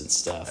emphasis and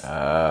stuff.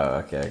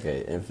 Oh,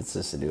 okay.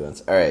 Emphasis and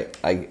nuance. All right,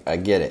 I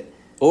get it.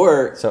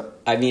 Or, So-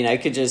 I mean, you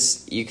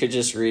could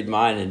just read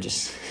mine and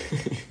just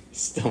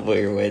stumble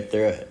your way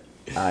through it.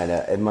 I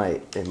know it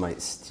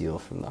might steal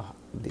from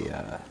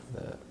the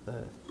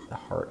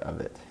heart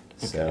of it.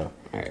 Okay. So,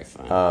 all right,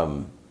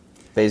 fine.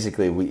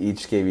 basically, we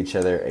each gave each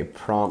other a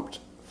prompt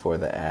for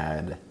the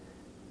ad,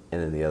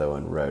 and then the other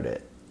one wrote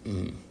it.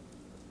 Mm.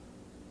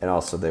 And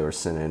also, they were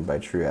sent in by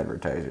true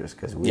advertisers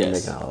because we're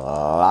Yes. making a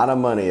lot of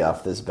money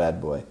off this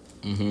bad boy.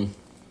 Mm-hmm.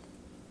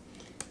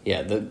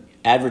 Yeah, the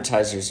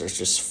advertisers are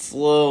just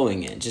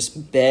flowing in,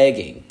 just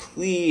begging,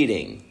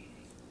 pleading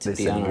to They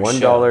be said on our $1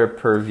 show.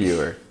 per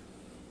viewer.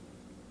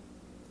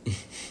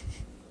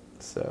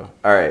 So,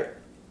 all right,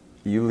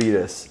 you lead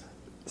us.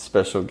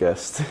 special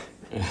guest.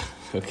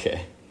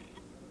 Okay.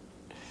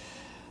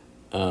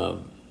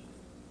 All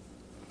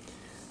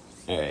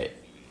right.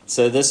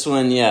 So this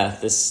one,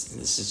 this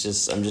is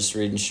just, I'm just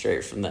reading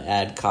straight from the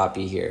ad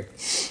copy here.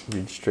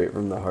 Read straight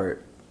from the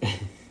heart.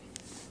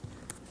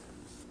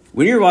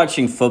 When you're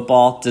watching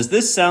football, does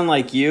this sound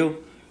like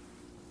you?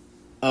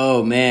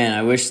 Oh man,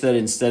 I wish that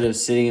instead of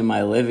sitting in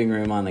my living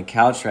room on the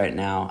couch right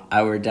now,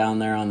 I were down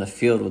there on the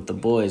field with the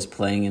boys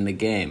playing in the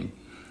game.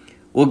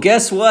 Well,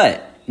 guess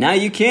what? Now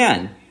you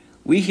can.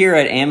 We here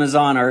at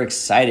Amazon are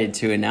excited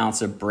to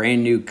announce a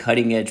brand new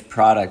cutting-edge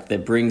product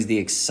that brings the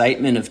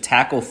excitement of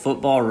tackle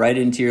football right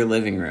into your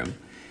living room.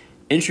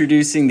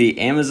 Introducing the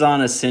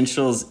Amazon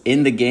Essentials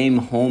In the Game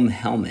Home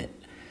Helmet.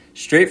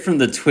 Straight from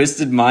the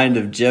twisted mind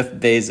of Jeff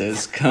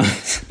Bezos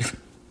comes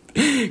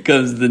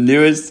the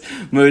newest,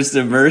 most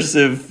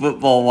immersive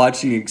football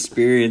watching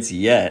experience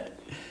yet.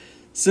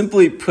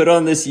 Simply put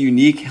on this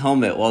unique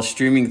helmet while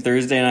streaming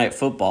Thursday Night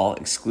Football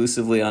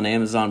exclusively on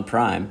Amazon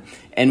Prime,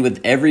 and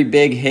with every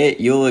big hit,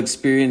 you'll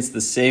experience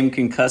the same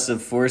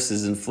concussive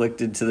forces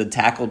inflicted to the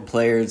tackled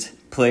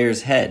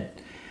player's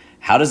head.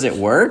 How does it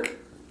work?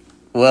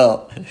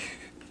 Well,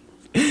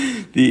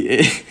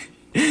 the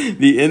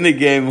In the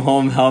Game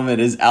home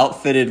helmet is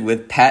outfitted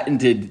with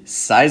patented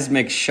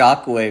seismic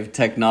shockwave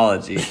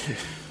technology,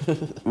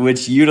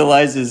 which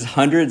utilizes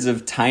hundreds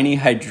of tiny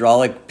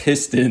hydraulic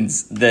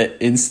pistons that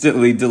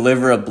instantly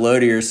deliver a blow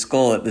to your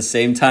skull at the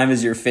same time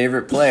as your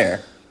favorite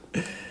player.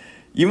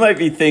 You might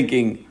be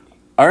thinking,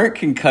 aren't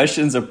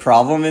concussions a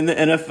problem in the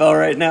NFL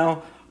right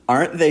now?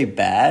 Aren't they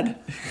bad?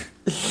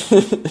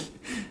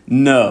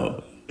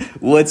 No.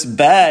 What's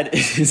bad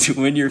is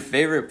when your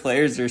favorite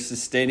players are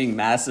sustaining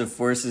massive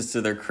forces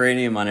to their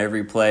cranium on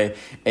every play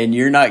and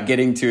you're not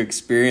getting to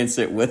experience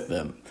it with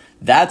them.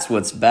 That's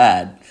what's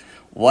bad.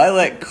 Why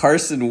let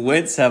Carson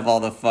Wentz have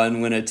all the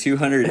fun when a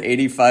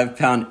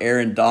 285-pound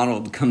Aaron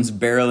Donald comes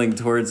barreling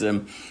towards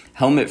him,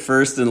 helmet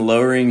first and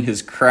lowering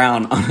his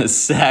crown on a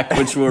sack,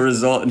 which will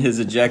result in his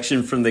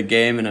ejection from the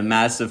game and a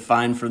massive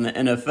fine from the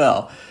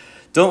NFL?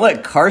 Don't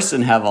let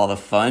Carson have all the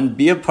fun.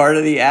 Be a part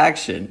of the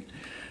action.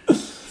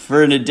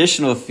 For an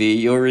additional fee,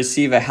 you'll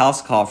receive a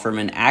house call from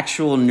an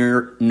actual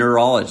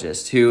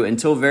neurologist who,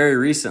 until very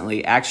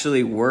recently,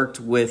 actually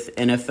worked with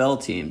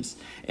NFL teams.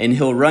 And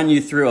he'll run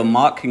you through a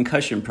mock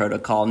concussion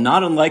protocol,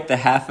 not unlike the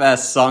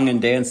half-assed song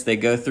and dance they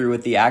go through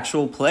with the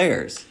actual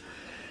players.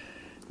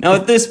 Now,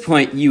 at this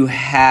point, you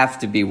have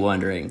to be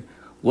wondering,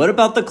 what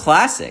about the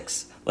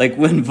classics? Like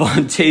when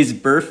Vontaze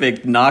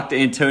Burfict knocked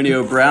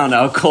Antonio Brown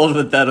out cold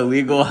with that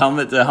illegal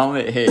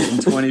helmet-to-helmet hit in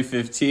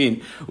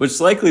 2015, which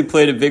likely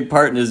played a big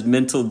part in his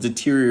mental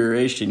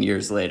deterioration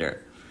years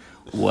later.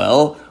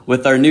 Well,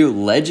 with our new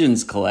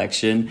Legends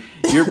collection,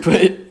 you're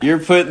put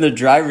in the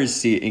driver's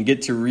seat and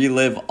get to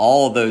relive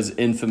all those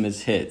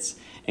infamous hits,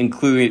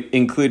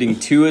 including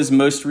Tua's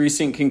most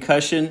recent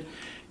concussion,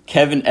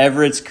 Kevin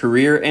Everett's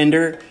career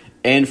ender,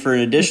 and for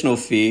an additional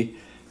fee,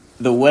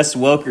 the Wes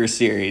Welker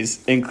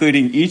series,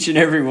 including each and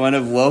every one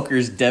of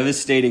Welker's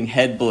devastating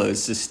head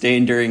blows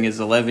sustained during his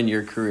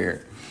 11-year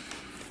career.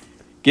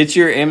 Get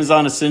your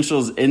Amazon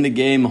Essentials In the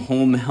Game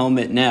home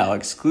helmet now,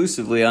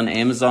 exclusively on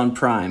Amazon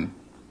Prime.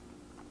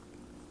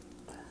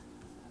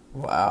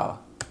 Wow.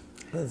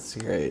 That's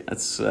great.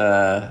 That's,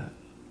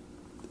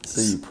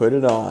 So you put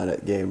it on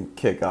at game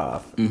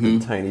kickoff, the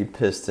tiny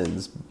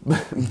pistons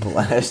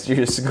blast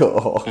your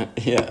skull.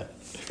 Yeah.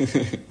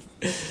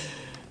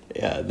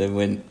 Yeah, then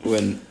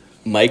when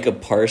Micah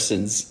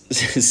Parsons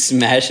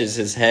smashes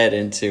his head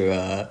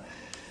into,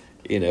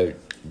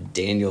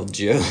 Daniel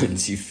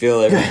Jones, you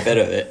feel every bit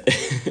of it.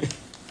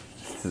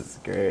 This is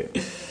great.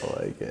 I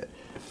like it.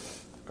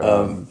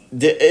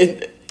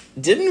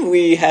 Didn't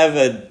we have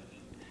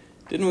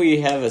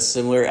a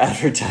similar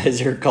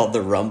advertiser called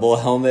the Rumble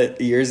helmet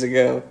years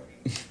ago?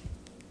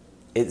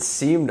 It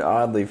seemed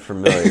oddly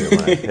familiar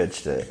when I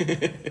pitched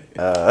it.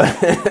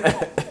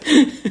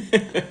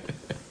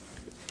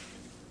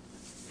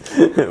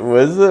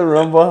 Was the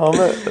Rumble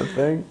helmet a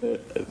thing?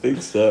 I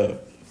think so.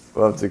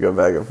 We'll have to go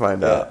back and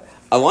find out.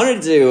 I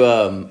wanted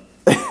to,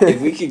 if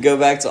we could go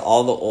back to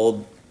all the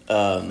old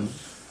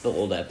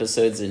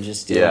episodes and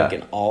just do like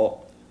an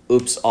all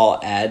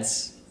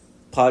ads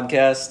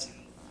podcast.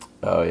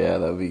 Oh yeah,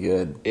 that'd be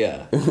good.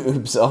 Yeah.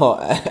 Oops,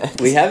 all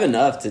ads. We have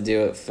enough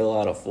to fill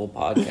out a full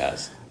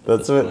podcast.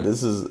 That's what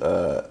this is.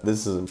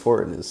 This is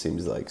important. It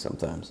seems like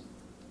sometimes.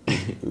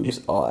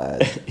 Oops, all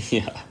ads.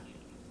 Yeah.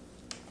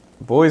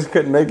 Boys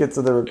couldn't make it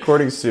to the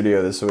recording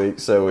studio this week,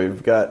 so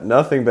we've got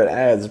nothing but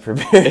ads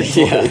prepared for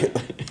you.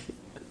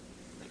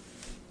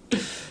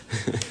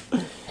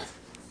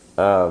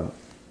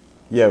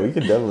 Yeah, we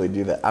could definitely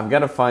do that. I've got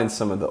to find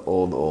some of the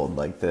old,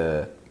 like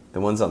the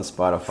ones on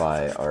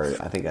Spotify are.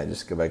 I think I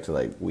just go back to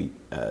like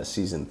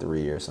season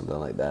 3 or something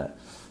like that.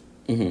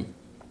 Mm-hmm.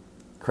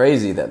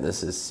 Crazy that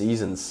this is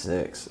season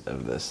 6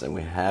 of this, and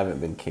we haven't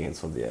been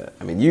canceled yet.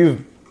 I mean,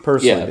 you've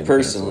personally been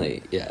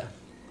personally, canceled.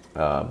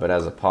 But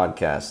as a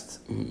podcast,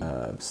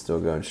 still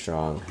going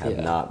strong. Have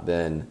not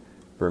been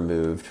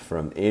removed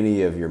from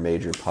any of your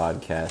major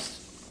podcast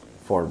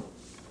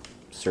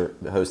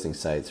hosting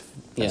sites,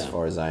 as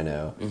far as I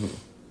know. Mm-hmm.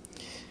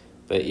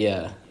 But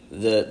yeah,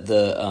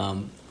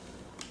 the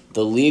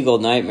legal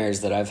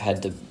nightmares that I've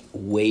had to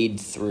wade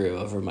through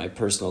over my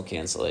personal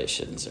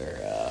cancellations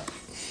are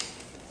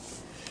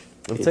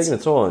It's taking a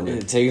toll on you.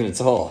 Taking a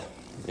toll.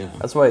 Yeah.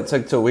 That's why it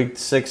took till week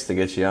 6 to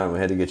get you on. We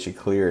had to get you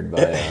cleared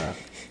by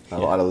a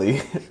lot of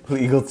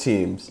legal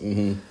teams.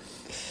 Mm-hmm.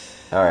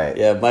 All right.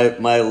 Yeah,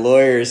 my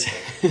lawyers,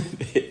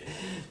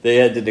 they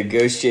had to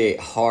negotiate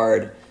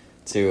hard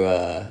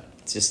to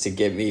just to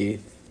get me,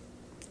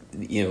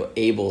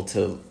 able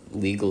to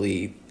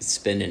legally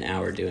spend an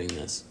hour doing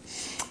this.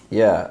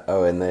 Yeah.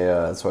 Oh, and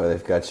that's why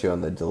they've got you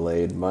on the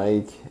delayed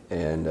mic,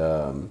 and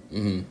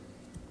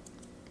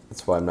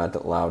that's why I'm not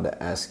allowed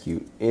to ask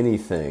you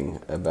anything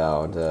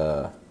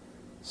about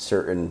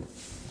certain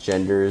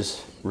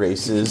genders,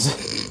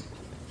 races,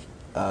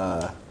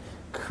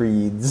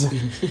 creeds.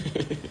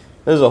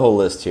 There's a whole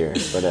list here,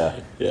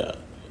 but Yeah.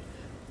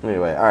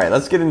 Anyway, all right,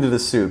 let's get into the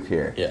soup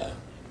here. Yeah.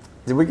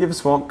 Did we give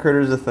swamp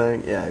critters a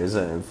thing? Yeah, it was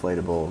an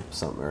inflatable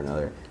something or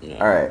another.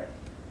 Yeah. All right,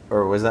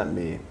 or was that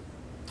me?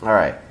 All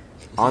right,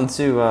 on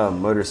to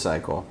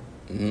motorcycle.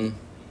 2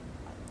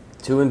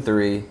 and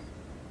 3,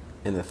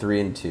 and the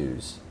 3 and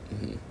 2s.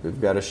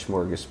 We've got a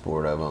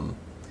smorgasbord of them.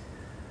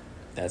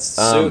 That's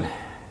the soup.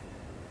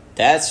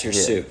 That's your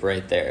yeah. soup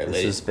right there, This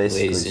ladies, is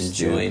basically ladies and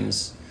stew.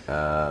 joins.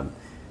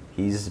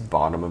 He's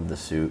bottom of the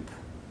soup.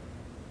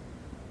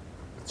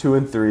 2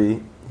 and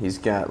 3. He's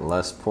got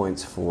less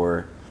points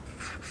for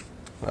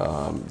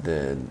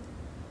than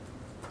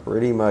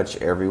pretty much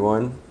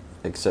everyone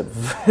except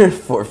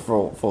for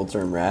full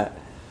term rat.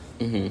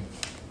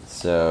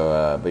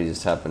 So, but he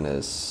just happened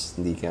to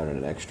sneak out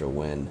an extra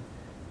win.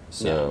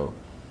 So,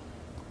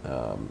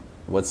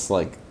 what's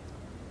like?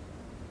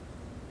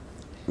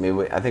 I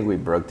mean, I think we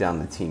broke down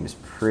the teams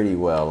pretty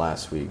well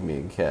last week, me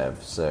and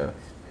Kev. So,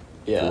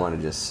 if you want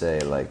to just say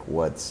like,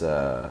 what's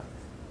a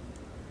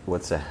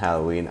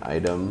Halloween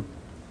item,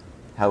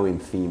 Halloween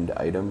themed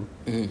item?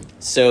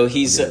 So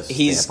he's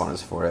stamp on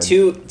his forehead.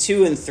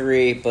 2 and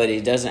 3, but he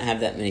doesn't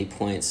have that many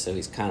points, so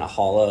he's kind of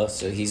hollow.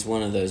 So he's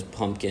one of those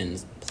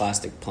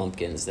plastic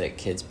pumpkins that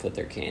kids put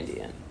their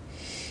candy in.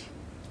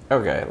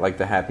 Okay, like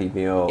the Happy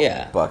Meal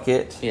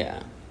bucket.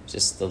 Yeah,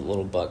 just the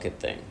little bucket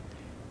thing,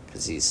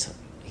 because he's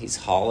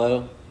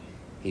hollow.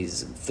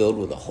 He's filled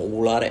with a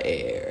whole lot of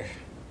air.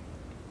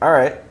 All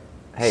right.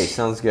 Hey,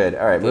 sounds good.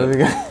 All right,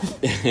 moving on.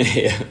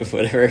 Yeah,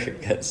 whatever you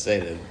got to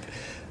say to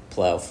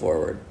plow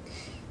forward.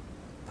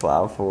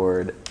 Plow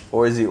forward.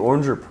 Or is he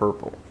orange or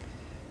purple?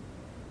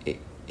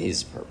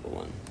 He's the purple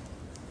one.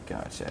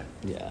 Gotcha.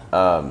 Yeah.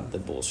 The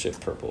bullshit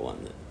purple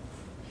one.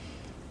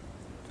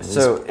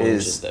 So orange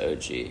is is the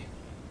OG.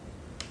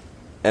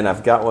 And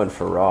I've got one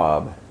for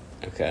Rob.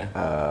 Okay.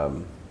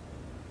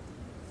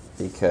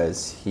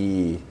 Because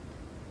he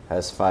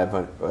has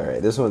 500. All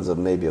right, this one's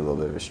maybe a little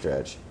bit of a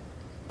stretch,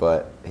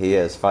 but he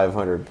has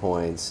 500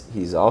 points.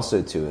 He's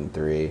also 2 and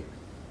 3.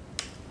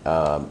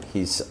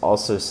 He's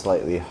also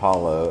slightly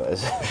hollow,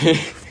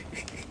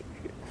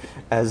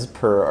 as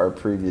per our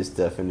previous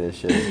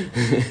definition.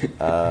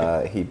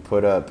 He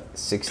put up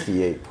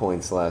 68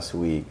 points last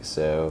week,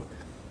 so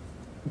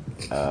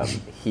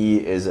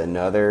he is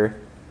another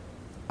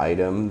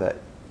item that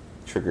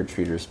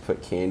trick-or-treaters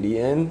put candy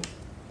in,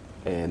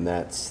 and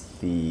that's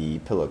the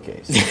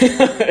pillowcase.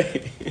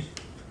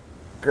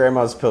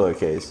 Grandma's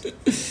pillowcase.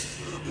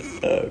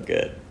 Oh,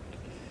 good.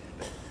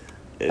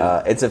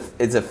 It's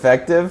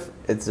effective.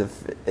 It's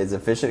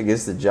efficient. It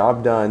gets the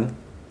job done.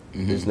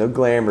 There's no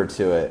glamour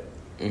to it.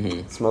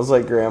 It smells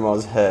like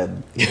grandma's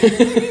head.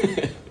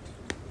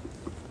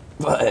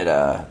 But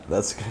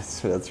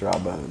that's raw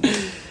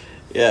bones.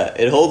 Yeah,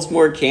 it holds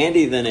more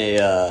candy than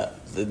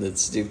the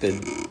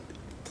stupid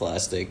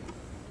plastic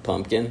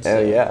pumpkin. So.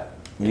 Oh yeah,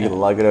 you can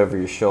lug it over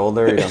your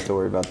shoulder. You don't have to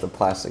worry about the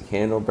plastic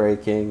handle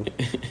breaking.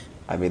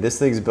 I mean, this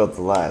thing's built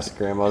to last.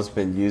 Grandma's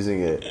been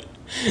using it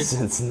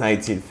since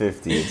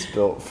 1950. It's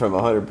built from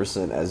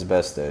 100%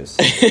 asbestos.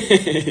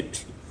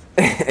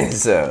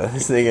 So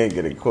this thing ain't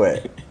gonna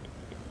quit.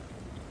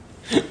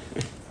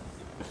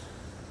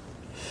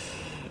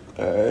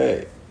 All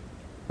right.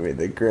 I mean,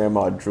 the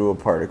grandma drool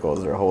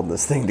particles are holding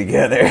this thing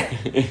together.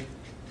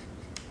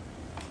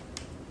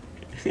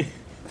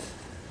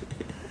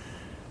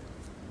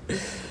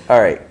 All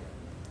right.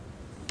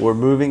 We're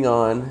moving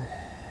on.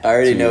 I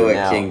already to know what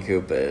now. King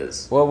Koopa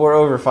is. Well, we're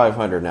over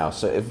 500 now,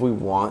 so if we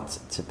want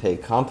to pay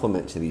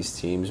compliment to these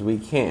teams, we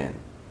can.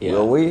 Yeah.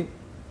 Will we?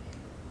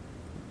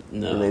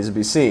 No. Remains to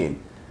be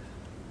seen.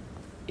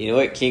 You know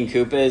what King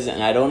Koopa is?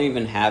 And I don't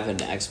even have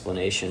an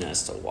explanation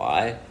as to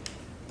why.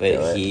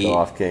 But Go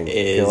off, King.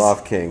 is... Go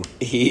off, King.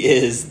 He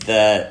is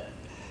that...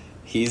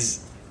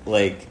 He's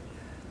like...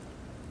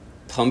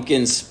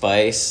 Pumpkin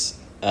spice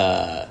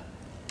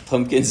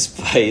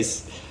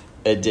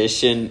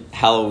edition,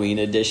 Halloween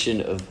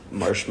edition of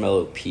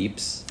Marshmallow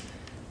Peeps.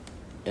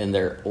 And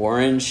they're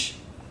orange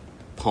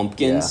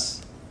pumpkins.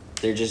 Yeah.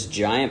 They're just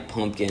giant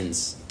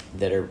pumpkins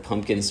that are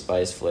pumpkin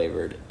spice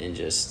flavored, and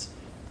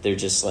they're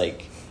just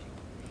like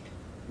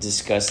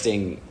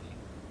disgusting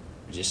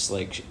just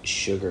like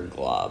sugar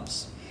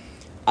globs.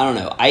 I don't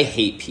know. I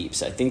hate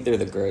Peeps. I think they're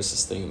the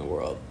grossest thing in the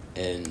world.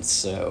 And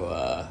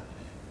so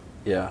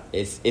Yeah.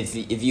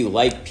 if you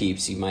like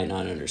Peeps, you might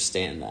not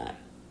understand that.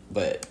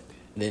 But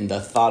then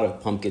the thought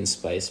of pumpkin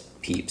spice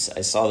Peeps,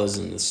 I saw those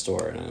in the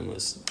store and I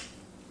was...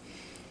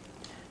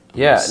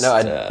 Yeah, no,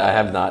 I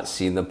have not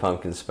seen the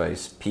pumpkin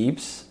spice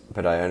Peeps,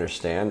 but I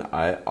understand.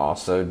 I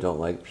also don't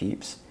like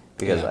Peeps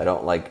because I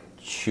don't like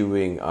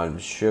chewing on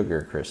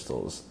sugar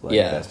crystals. Like,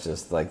 that's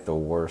just like the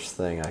worst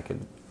thing I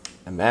could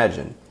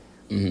imagine.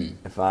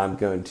 Mm-hmm. If I'm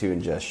going to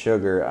ingest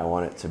sugar, I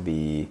want it to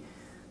be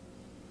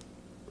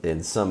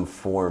in some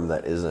form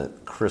that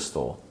isn't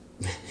crystal.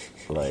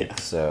 Like,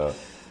 so...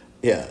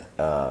 Yeah.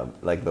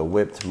 Like the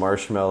whipped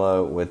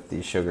marshmallow with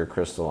the sugar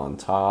crystal on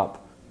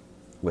top,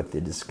 with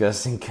the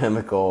disgusting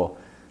chemical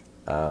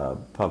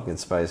pumpkin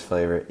spice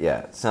flavor.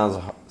 Yeah,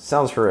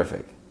 sounds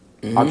horrific.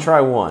 Mm-hmm. I'll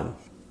try one.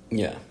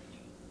 Yeah.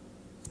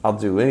 I'll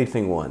do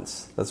anything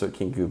once. That's what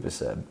King Koopa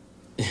said.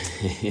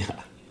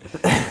 Yeah.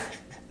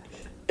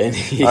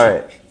 All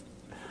right.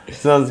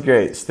 Sounds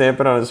great. Stamp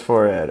it on his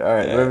forehead. All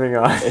right, moving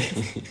on.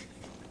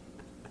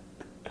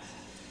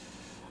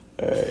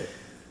 All right.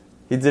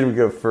 He did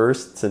go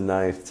 1st to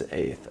 9th to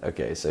 8th.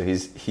 Okay, so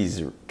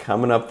he's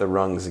coming up the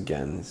rungs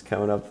again. He's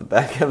coming up the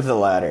back of the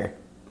ladder.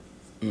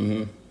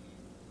 Mm-hmm.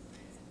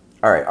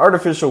 All right,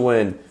 artificial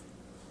win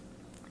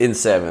in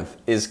 7th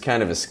is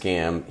kind of a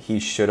scam.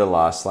 He should have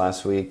lost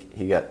last week.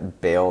 He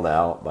got bailed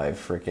out by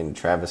freaking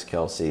Travis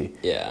Kelce.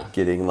 Yeah.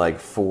 Getting like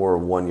 4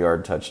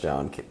 1-yard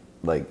touchdown.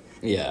 Like,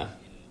 yeah.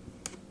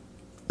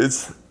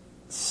 It's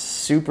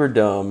super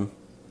dumb.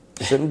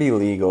 Shouldn't be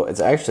legal. It's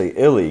actually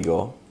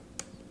illegal.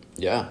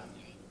 Yeah.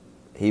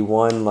 He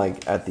won,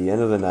 like, at the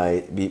end of the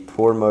night, beat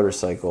poor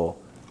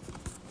Motorcycle,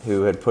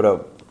 who had put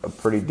up a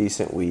pretty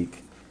decent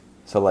week.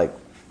 So, like,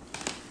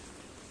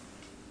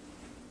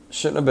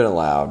 shouldn't have been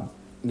allowed.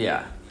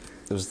 Yeah.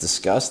 It was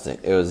disgusting.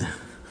 It was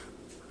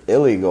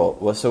illegal.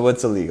 Well, so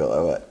what's illegal?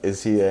 Oh,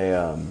 is he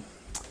a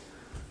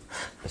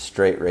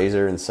straight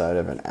razor inside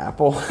of an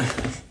apple?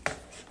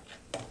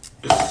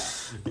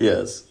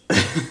 Yes.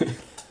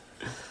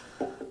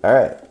 All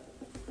right.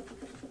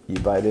 You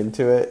bite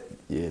into it,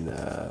 you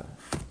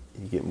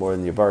get more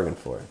than you bargained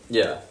for.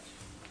 Yeah.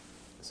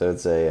 So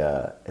it's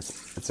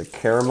a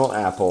caramel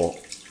apple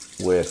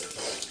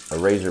with a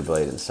razor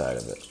blade inside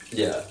of it.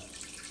 Yeah.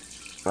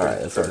 All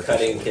right, that's for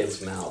cutting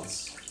kids'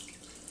 mouths.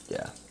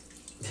 Yeah.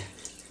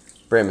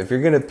 Bram, if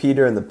you're gonna pee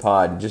during the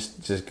pod,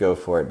 just go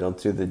for it. Don't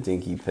do the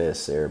dinky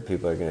piss, or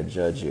people are gonna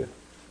judge you.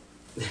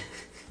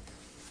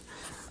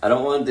 I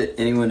don't want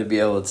anyone to be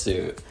able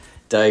to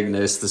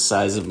diagnose the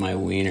size of my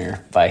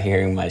wiener by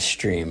hearing my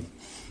stream.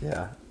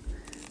 Yeah.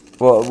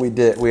 Well,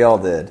 we all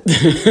did.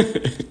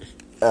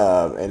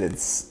 And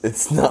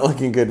it's not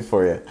looking good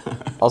for you.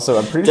 Also,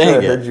 I'm pretty sure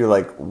I heard you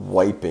like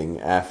wiping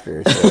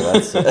after, so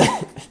that's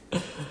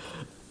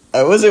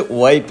I wasn't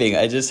wiping,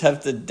 I just have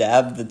to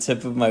dab the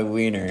tip of my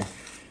wiener.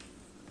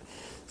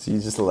 So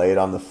you just lay it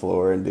on the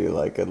floor and do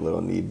like a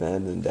little knee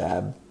bend and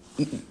dab?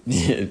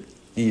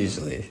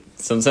 Usually.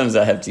 Sometimes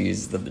I have to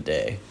use the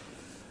bidet.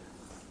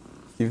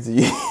 You have to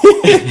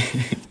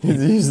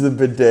use the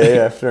bidet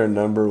after a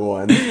number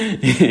 1.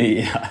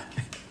 Yeah.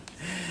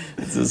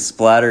 It's a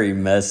splattery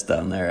mess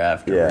down there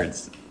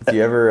afterwards. Yeah. Do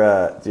you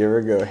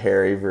ever go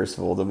Harry versus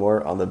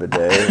Voldemort on the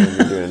bidet when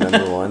you're doing a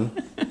number 1?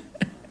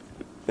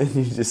 And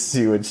you just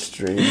see which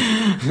stream.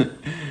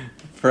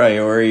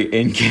 Priori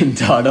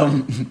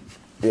incantatum.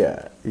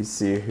 Yeah, you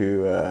see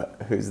who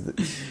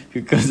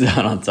goes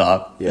down on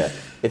top. Yeah,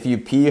 if you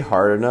pee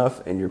hard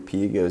enough and your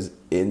pee goes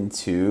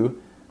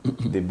into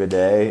the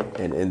bidet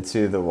and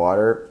into the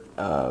water,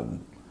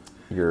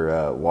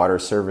 your water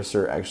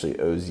servicer actually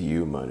owes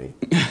you money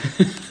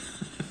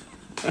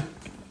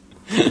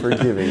for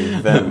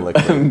giving them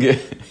liquid. I'm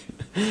good.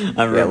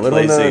 I'm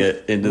replacing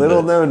it into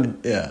little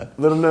known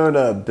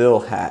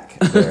Bill hack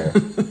there.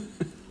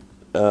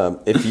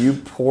 If you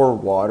pour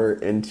water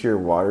into your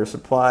water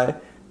supply,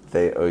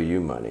 they owe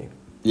you money.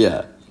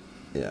 Yeah.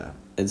 Yeah.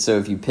 And so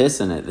if you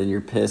piss in it, then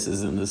your piss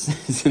is in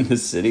the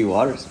city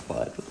water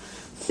supply.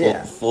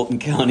 Fulton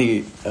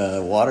County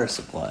water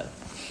supply.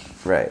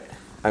 Right.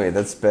 I mean,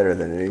 that's better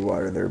than any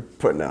water they're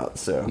putting out,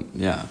 so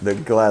yeah,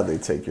 they'd gladly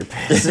take your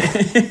piss.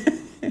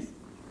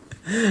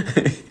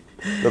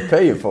 They'll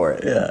pay you for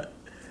it. Yeah.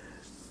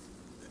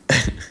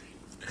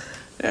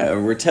 Yeah,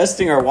 we're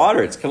testing our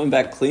water. It's coming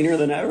back cleaner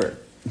than ever.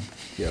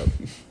 Yep.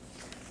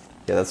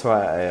 Yeah, that's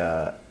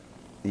why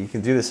you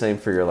can do the same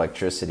for your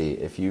electricity.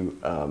 If you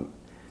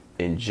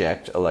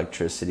inject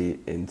electricity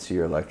into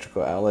your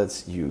electrical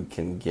outlets, you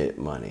can get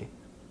money.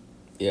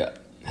 Yeah.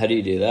 How do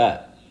you do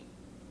that?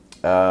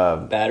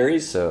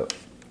 Batteries? So,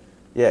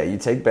 yeah, you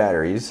take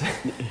batteries.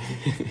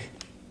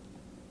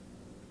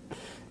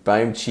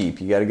 Buy them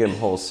cheap. You got to get them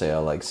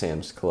wholesale, like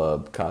Sam's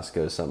Club,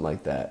 Costco, something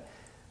like that.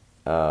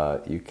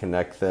 You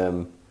connect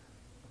them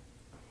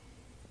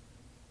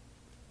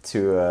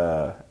to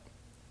I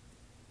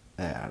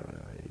don't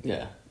know.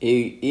 Yeah,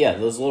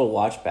 those little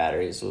watch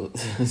batteries will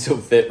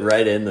fit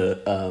right in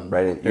the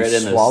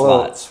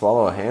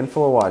swallow a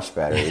handful of watch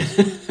batteries,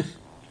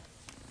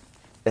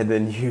 and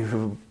then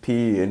you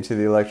pee into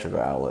the electrical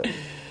outlet,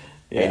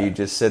 and you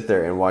just sit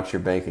there and watch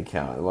your bank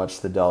account and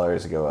watch the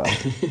dollars go up.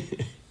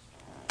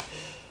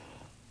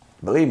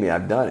 Believe me,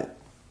 I've done it.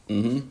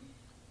 Mm-hmm.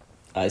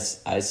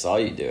 I saw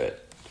you do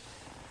it.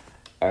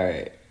 All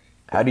right.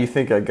 How do you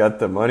think I got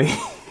the money?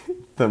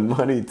 The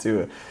money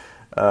to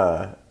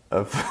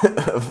a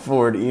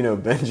Ford Eno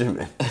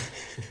Benjamin.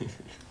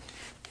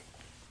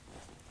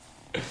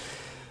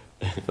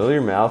 Fill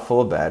your mouth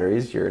full of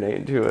batteries, urinate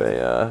into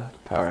a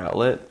power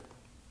outlet.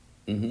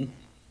 Mm-hmm.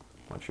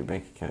 Watch your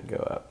bank account go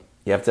up.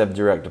 You have to have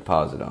direct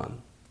deposit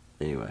on.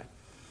 Anyway.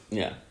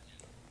 Yeah.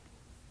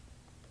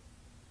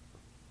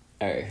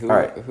 All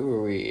right. Who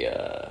are we?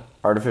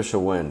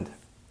 Artificial wind.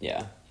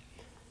 Yeah.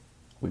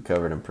 We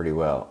covered him pretty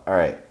well. All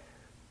right.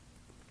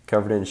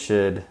 Covered in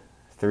Shid,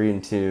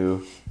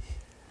 3-2.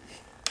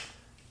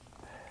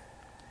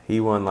 He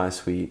won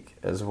last week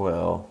as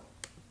well.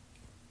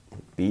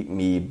 Beat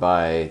me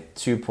by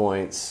 2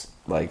 points,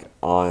 like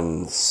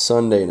on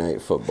Sunday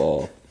Night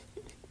Football.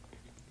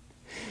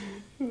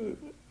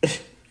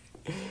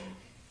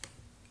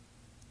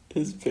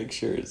 His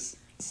picture is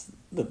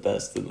the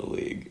best in the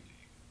league.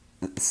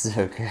 It's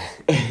okay.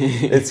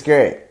 It's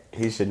great.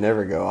 He should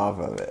never go off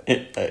of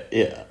it.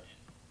 Yeah.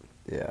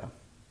 Yeah.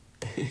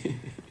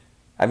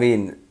 I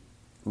mean,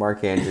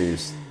 Mark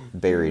Andrews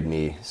buried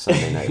me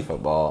Sunday Night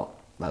Football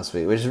last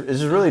week, which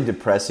is really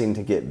depressing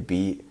to get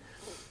beat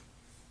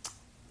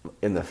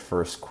in the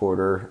first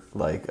quarter,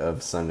 like,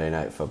 of Sunday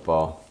Night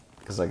Football.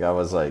 Because, like, I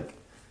was like,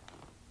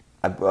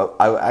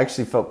 I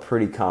actually felt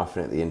pretty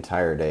confident the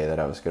entire day that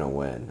I was going to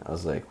win. I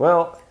was like,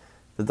 well,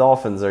 the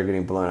Dolphins are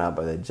getting blown out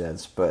by the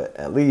Jets, but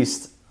at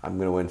least I'm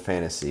going to win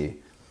fantasy.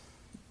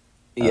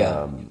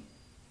 Yeah.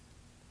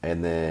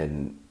 And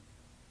then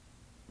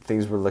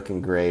things were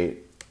looking great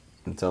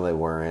until they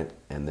weren't,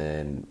 and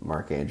then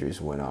Mark Andrews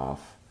went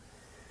off.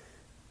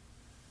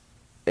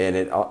 And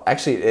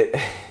actually,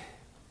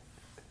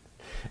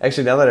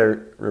 now that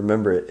I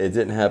remember it, it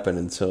didn't happen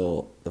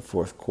until the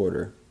fourth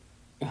quarter.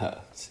 You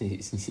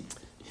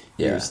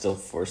Yeah. were still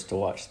forced to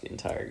watch the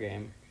entire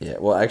game. Yeah,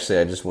 well, actually,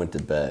 I just went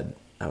to bed.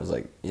 I was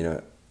like,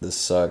 this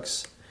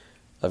sucks.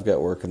 I've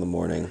got work in the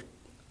morning.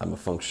 I'm a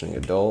functioning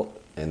adult.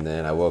 And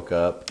then I woke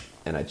up,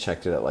 and I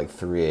checked it at like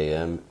 3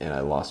 a.m., and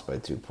I lost by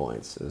 2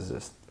 points. It was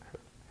just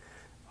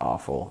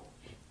awful.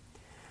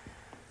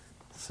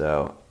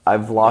 So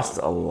I've lost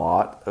a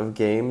lot of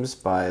games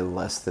by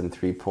less than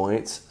 3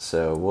 points,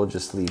 so we'll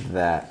just leave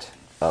that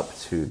up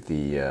to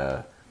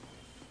the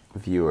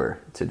viewer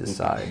to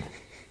decide.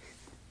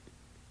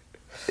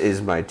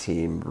 Is my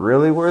team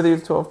really worthy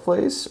of 12th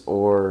place,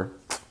 or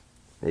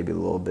maybe a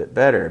little bit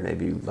better,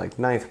 maybe like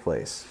 9th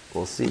place?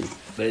 We'll see.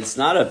 But it's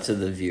not up to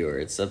the viewer.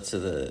 It's up to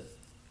the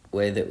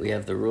way that we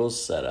have the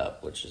rules set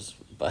up, which is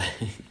by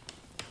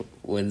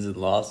wins and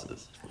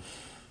losses.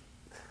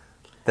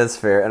 That's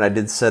fair, and I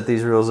did set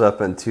these rules up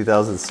in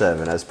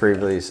 2007, as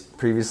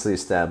previously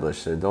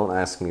established, so don't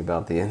ask me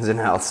about the ins and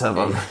outs of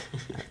them.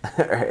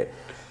 All right.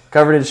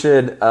 Covered in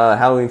Shid,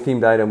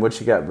 Halloween-themed item. What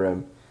you got,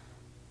 Brim?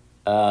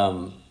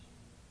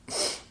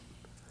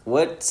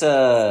 What,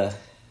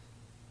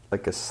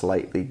 Like a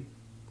slightly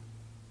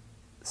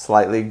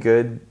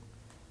good?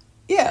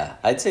 Yeah,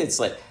 I'd say it's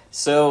like...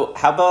 So,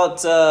 how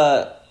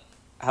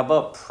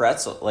about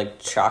pretzel, like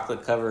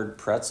chocolate-covered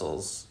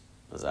pretzels?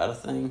 Is that a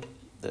thing?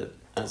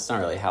 That's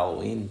not really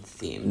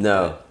Halloween-themed.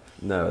 No,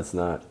 it's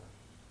not.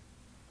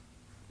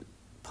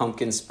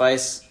 Pumpkin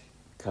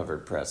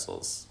spice-covered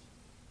pretzels.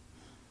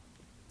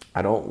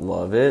 I don't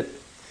love it.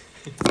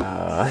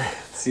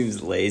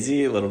 Seems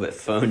lazy, a little bit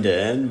phoned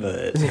in,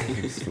 but...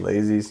 Seems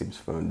lazy, seems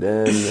phoned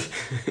in.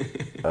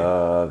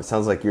 It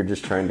sounds like you're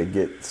just trying to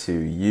get to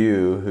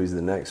you, who's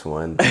the next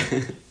one.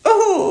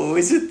 Oh,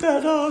 is it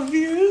that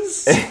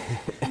obvious?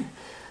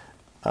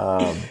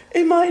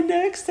 Am I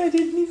next? I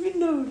didn't even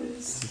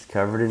notice. He's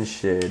covered in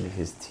Shid.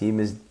 His team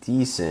is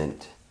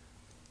decent.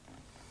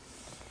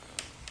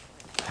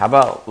 How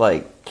about,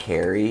 like,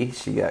 Carrie?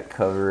 She got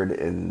covered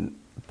in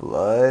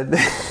blood.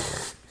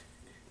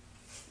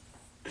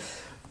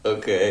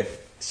 Okay.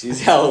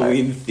 She's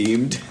Halloween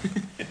themed.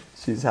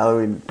 She's a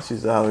Halloween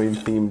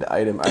themed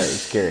item. All right,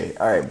 it's scary.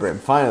 All right,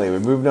 Brent, finally, we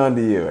moved on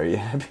to you. Are you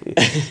happy?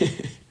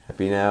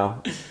 Happy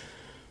now?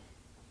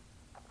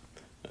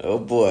 Oh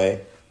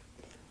boy.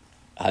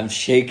 I'm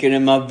shaking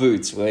in my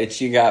boots. What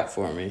you got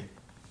for me?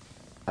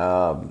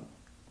 I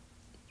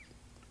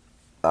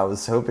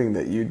was hoping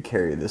that you'd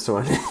carry this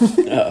one.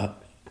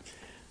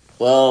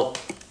 Well,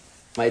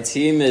 my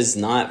team is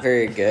not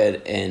very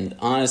good, and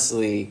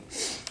honestly,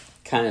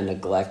 kind of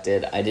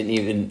neglected.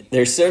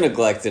 They're so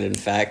neglected, in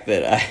fact,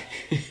 that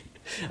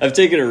I've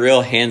taken a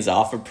real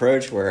hands-off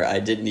approach where I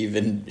didn't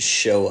even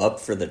show up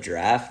for the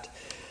draft.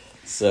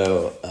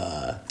 So,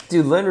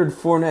 Dude, Leonard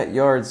Fournette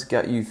yards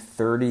got you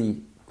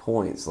 30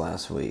 points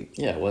last week.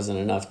 Yeah, it wasn't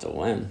enough to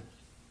win.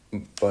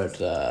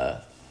 But,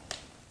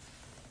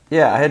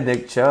 Yeah, I had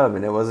Nick Chubb,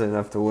 and it wasn't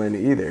enough to win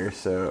either.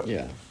 So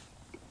Yeah.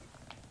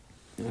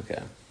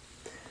 Okay.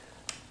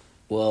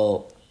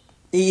 Well,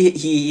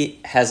 he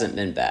hasn't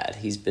been bad.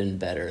 He's been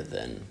better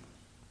than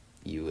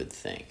you would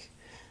think.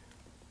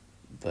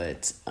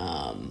 But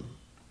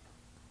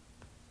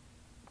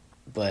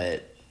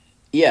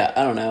yeah,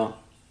 I don't know.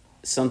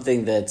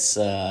 Something that's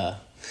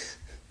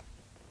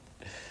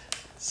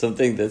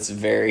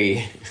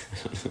very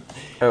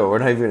Oh, we're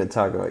not even going to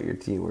talk about your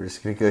team. We're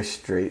just going to go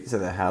straight to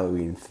the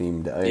Halloween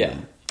themed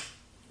item.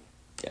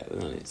 Yeah, we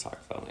don't need to talk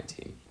about my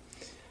team.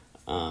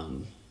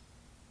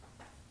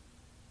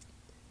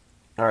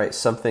 All right,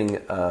 something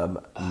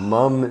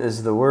mum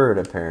is the word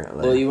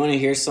apparently. Well, you want to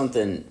hear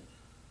something?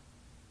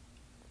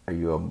 Are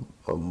you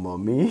a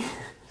mummy?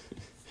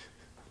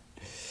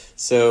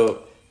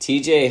 So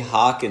TJ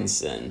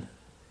Hawkinson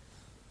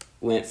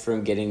went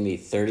from getting me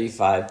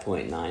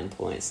 35.9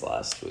 points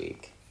last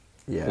week.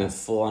 Yeah. Went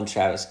full on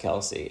Travis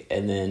Kelce,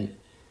 and then,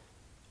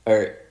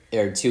 or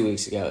 2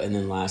 weeks ago, and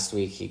then last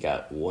week he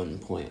got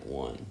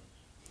 1.1.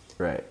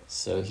 Right.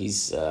 So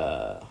he's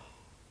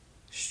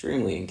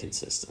extremely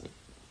inconsistent.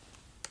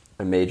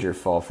 A major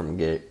fall from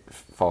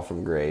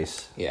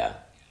grace. Yeah.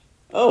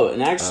 Oh,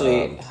 and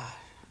actually,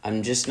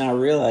 I'm just now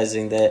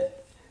realizing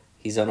that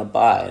he's on a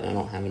bye, and I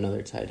don't have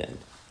another tight end.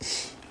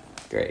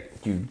 Great.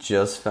 You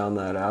just found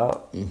that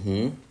out?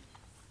 Mm-hmm.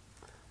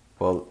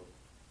 Well,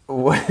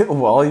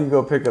 while you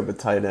go pick up a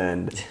tight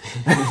end,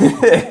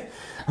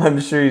 I'm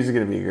sure he's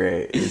going to be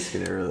great. He's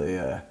going to really...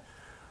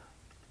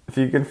 if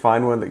you can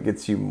find one that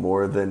gets you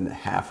more than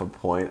half a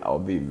point, I'll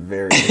be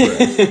very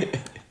impressed.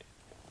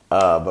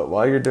 But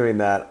while you're doing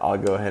that, I'll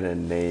go ahead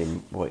and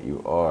name what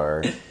you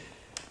are.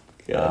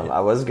 I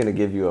was going to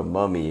give you a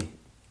mummy,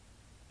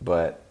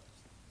 but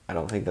I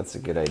don't think that's a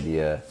good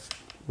idea.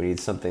 We need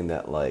something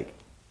that, like...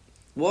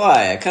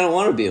 Why? I kind of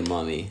want to be a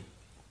mummy.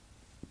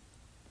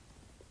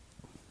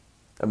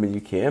 I mean,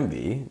 you can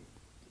be.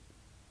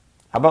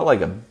 How about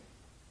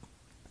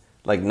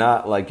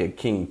not like a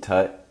King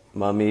Tut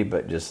mummy,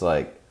 but just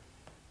like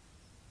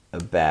a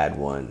bad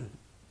one.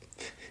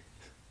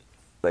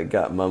 Like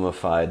got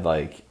mummified,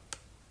 like...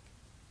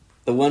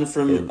 The one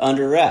from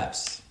Under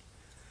Wraps.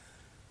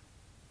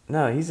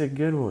 No, he's a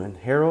good one.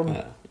 Harold?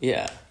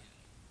 Yeah.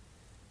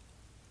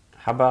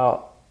 How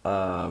about...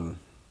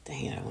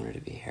 Dang it, I wanted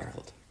to be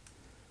Harold.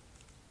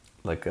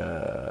 like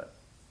a...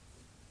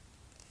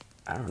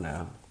 I don't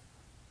know.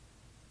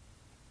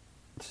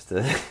 Just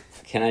a...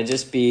 Can I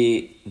just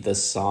be the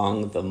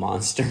song, The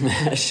Monster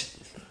Mash?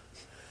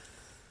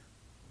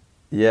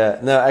 Yeah,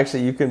 no,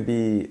 actually, you can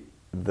be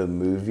the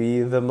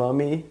movie The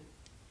Mummy,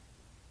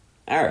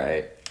 All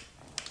right.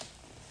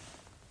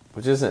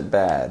 which isn't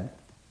bad.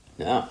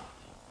 No.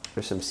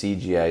 There's some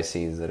CGI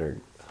scenes that are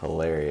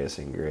hilarious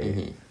and great.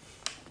 Mm-hmm.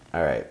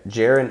 All right,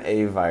 Jaren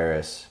A.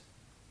 Virus,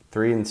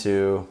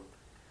 3-2,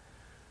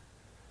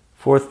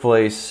 4th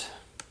place.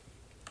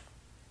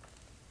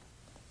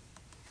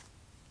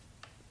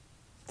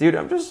 Dude,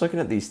 I'm just looking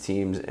at these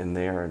teams, and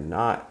they are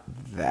not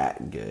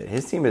that good.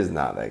 His team is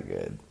not that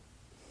good.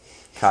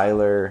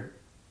 Kyler,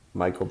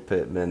 Michael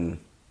Pittman.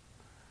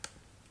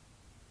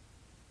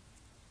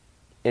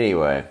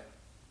 Anyway,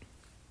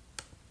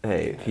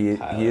 hey, he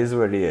is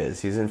what he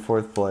is. He's in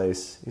 4th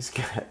place. He's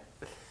got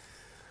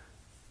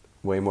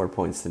way more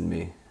points than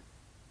me.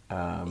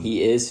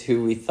 He is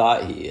who we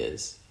thought he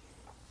is.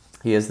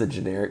 He has the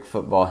generic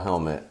football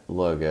helmet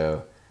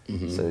logo.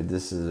 Mm-hmm. So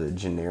this is a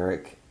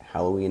generic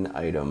Halloween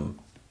item.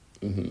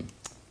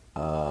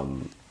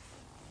 Mm-hmm.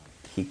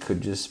 He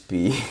could just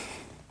be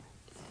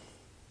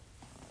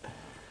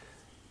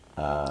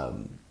a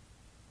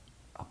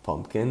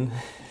pumpkin.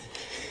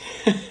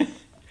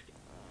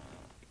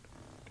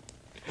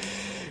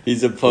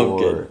 He's a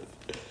pumpkin.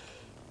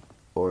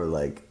 Or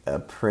like a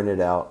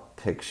printed out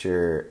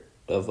picture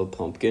of a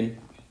pumpkin.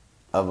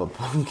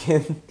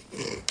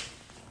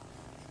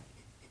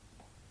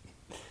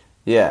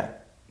 Yeah.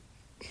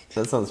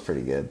 That sounds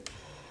pretty good.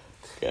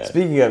 Okay.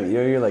 Speaking of,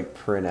 you like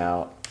print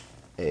out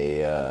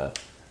a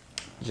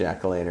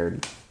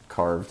jack-o'-lantern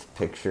carved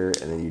picture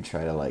and then you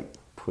try to like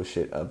push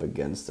it up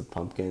against a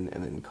pumpkin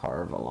and then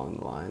carve along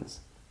the lines.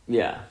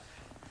 Yeah.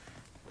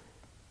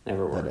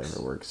 Never works. That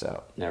never works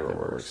out. Never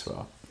works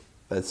well.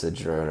 That's a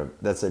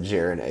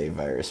Jaren A.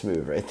 Virus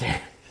move right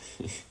there.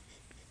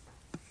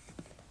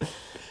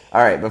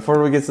 All right,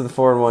 before we get to the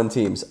 4-1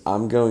 teams,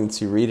 I'm going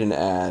to read an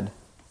ad.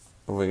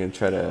 We're going to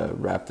try to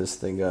wrap this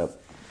thing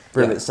up.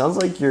 Brim, yeah. It sounds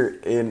like you're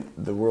in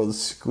the world's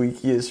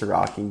squeakiest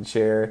rocking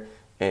chair,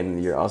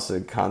 and you're also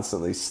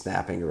constantly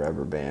snapping a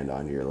rubber band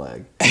on your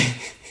leg.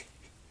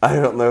 I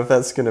don't know if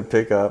that's going to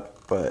pick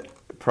up, but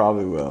it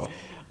probably will.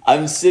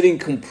 I'm sitting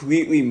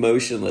completely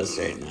motionless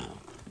right now.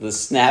 The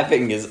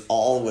snapping is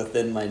all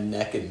within my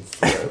neck and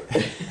throat.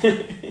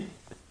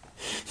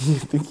 You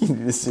think you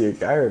need to see a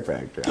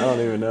chiropractor? I don't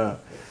even know.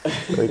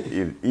 Like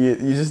you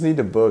just need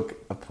to book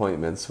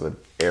appointments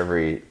with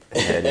every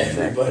head and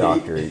neck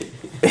doctor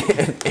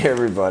and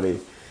everybody.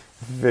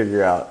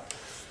 Figure out.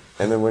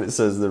 And then when it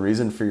says the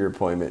reason for your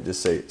appointment,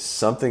 just say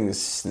something's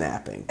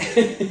snapping.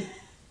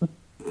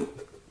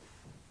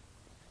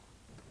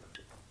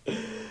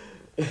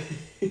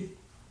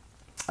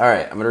 All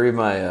right, I'm going to read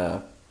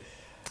my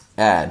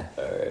ad.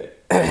 All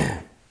right.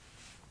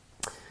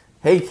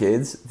 Hey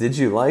kids, did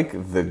you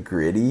like The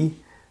Gritty?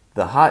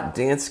 The hot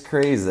dance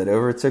craze that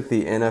overtook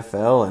the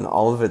NFL and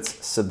all of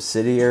its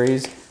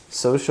subsidiaries,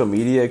 social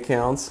media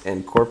accounts,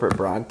 and corporate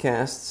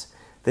broadcasts?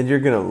 Then you're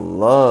going to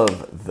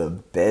love The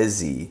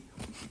Bezzy.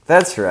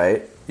 That's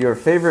right. Your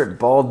favorite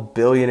bald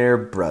billionaire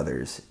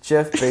brothers,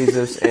 Jeff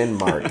Bezos and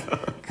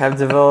Mark, have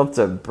developed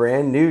a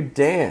brand new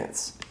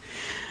dance.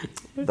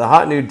 The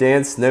hot new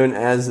dance known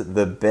as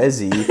the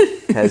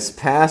Bezzy has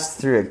passed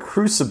through a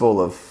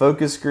crucible of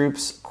focus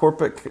groups,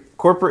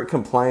 corporate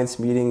compliance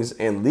meetings,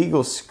 and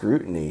legal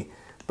scrutiny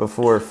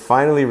before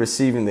finally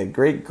receiving the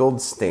great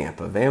gold stamp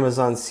of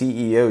Amazon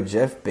CEO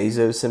Jeff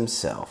Bezos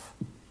himself.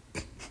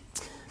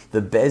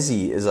 The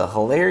Bezzy is a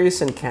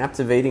hilarious and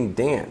captivating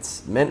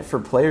dance meant for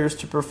players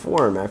to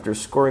perform after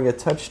scoring a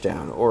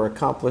touchdown or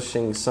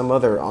accomplishing some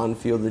other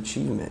on-field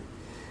achievement.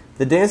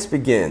 The dance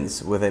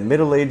begins with a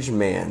middle-aged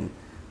man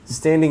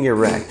standing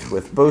erect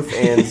with both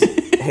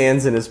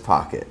hands in his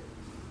pocket.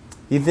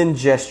 He then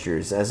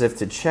gestures as if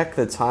to check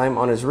the time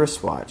on his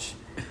wristwatch,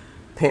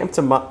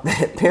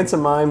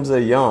 pantomimes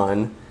a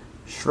yawn,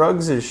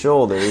 shrugs his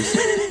shoulders,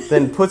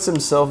 then puts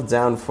himself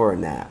down for a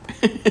nap.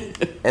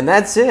 And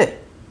that's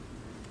it.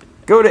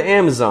 Go to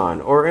Amazon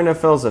or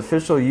NFL's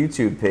official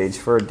YouTube page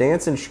for a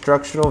dance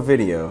instructional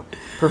video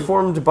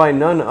performed by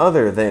none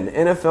other than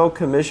NFL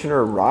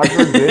Commissioner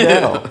Roger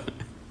Goodell.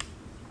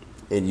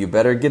 And you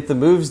better get the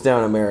moves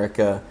down,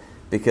 America,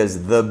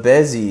 because The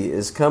Bezzy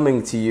is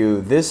coming to you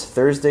this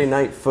Thursday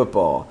Night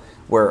Football,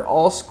 where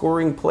all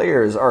scoring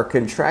players are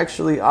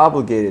contractually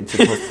obligated to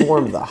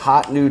perform the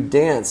hot new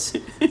dance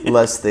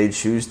lest they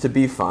choose to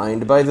be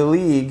fined by the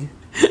league.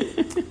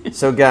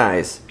 So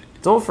guys,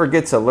 don't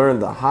forget to learn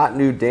the hot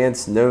new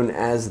dance known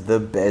as The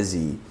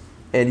Bezzy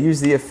and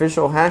use the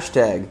official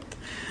hashtag,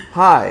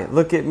 "Hi,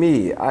 look at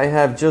me. I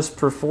have just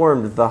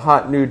performed the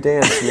hot new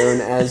dance known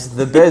as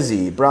The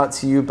Bezzy," brought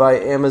to you by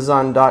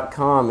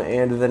Amazon.com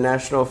and the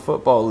National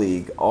Football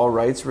League. All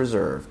rights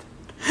reserved.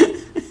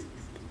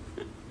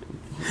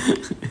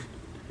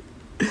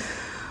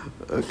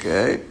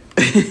 Okay.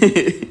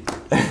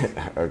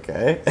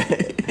 Okay.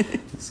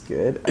 That's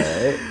good. All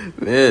right.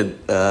 Man,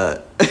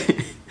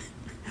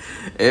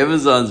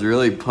 Amazon's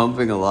really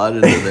pumping a lot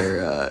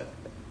into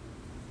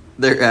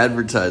their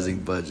advertising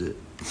budget.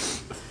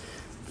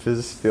 I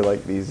just feel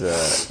like these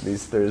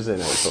Thursday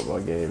night football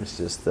games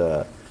just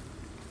have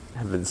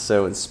been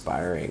so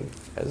inspiring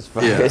as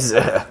far as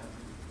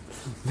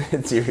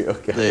material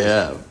goes. They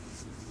have.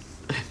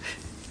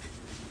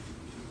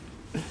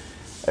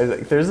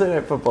 Like, Thursday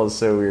night football is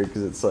so weird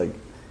because it's like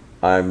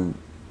I'm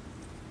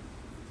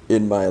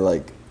in my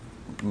like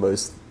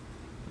most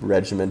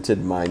regimented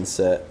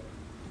mindset.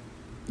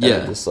 And Yeah.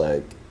 I'm just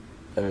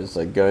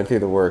like going through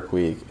the work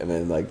week, and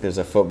then like there's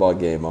a football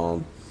game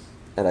on,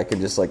 and I can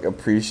just like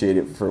appreciate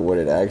it for what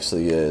it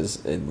actually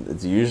is, and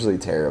it's usually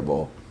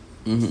terrible.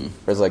 Mm-hmm.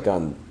 Whereas like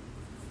on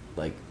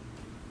like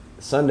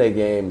Sunday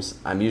games,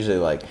 I'm usually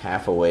like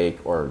half awake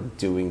or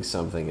doing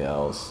something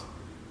else,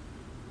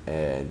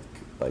 and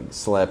like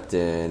slept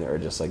in or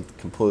just like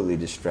completely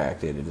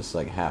distracted and just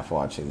like half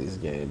watching these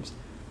games.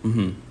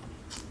 Mm-hmm.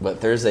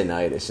 But Thursday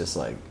night, it's just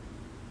like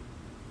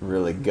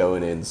really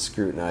going in,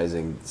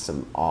 scrutinizing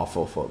some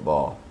awful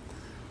football,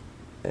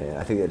 and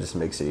I think that just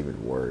makes it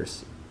even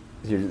worse.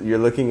 You're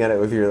looking at it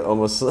with your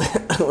almost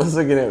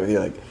looking at it with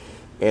your like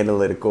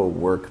analytical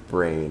work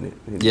brain.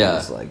 And Yeah. you're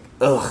just like,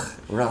 ugh,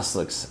 Russ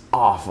looks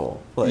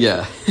awful. Like,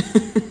 Yeah.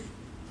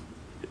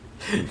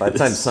 By the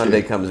time It's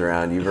Sunday true. comes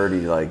around, you've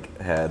already like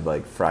had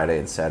like Friday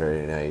and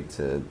Saturday night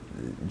to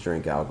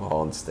drink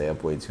alcohol and stay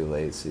up way too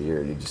late. So you're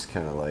already just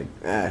kind of like,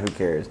 who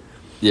cares?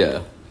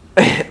 Yeah.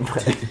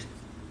 But-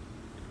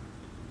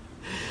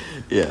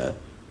 Yeah.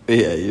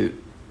 Yeah,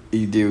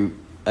 you do.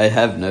 I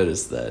have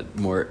noticed that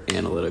more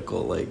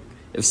analytical. Like,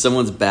 if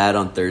someone's bad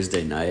on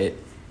Thursday night,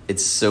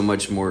 it's so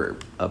much more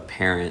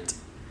apparent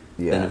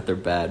than yeah. if they're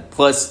bad.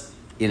 Plus,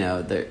 you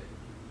know,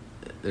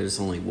 there's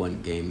only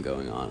one game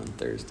going on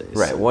Thursday.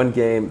 Right, so- one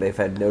game, they've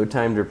had no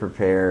time to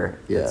prepare.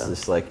 Yeah. It's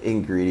just like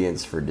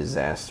ingredients for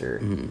disaster.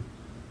 Mhm.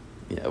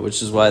 Yeah,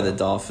 which is why the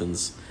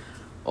Dolphins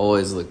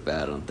always look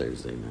bad on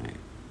Thursday night.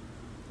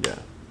 Yeah.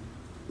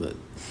 But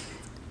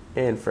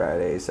And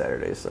Friday,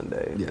 Saturday,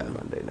 Sunday, Yeah. and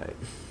Monday night.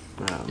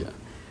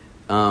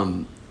 yeah.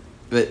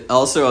 But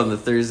also on the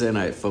Thursday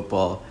night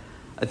football,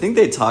 I think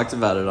they talked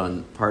about it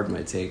on Pardon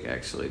My Take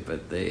actually,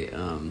 but they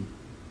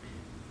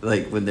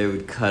like when they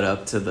would cut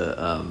up to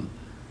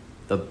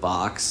the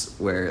box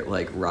where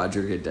like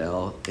Roger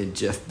Goodell and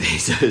Jeff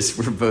Bezos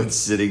were both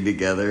sitting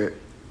together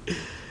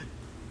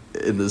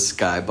in the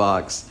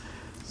skybox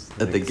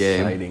at An the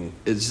game. exciting-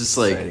 It's just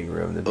like, exciting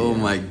room to be oh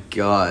in. my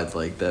god,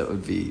 like that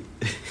would be.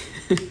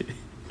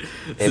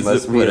 It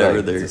must be whatever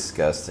like they're.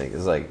 disgusting.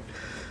 It's like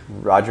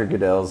Roger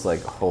Goodell's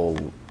like whole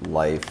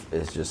life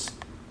is just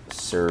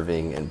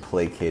serving and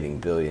placating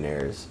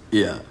billionaires.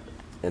 Yeah.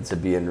 And to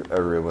be in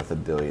a room with a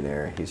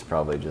billionaire, he's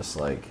probably just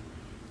like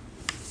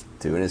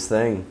doing his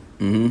thing.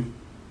 Mm-hmm.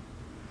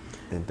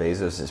 And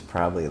Bezos is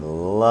probably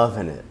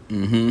loving it.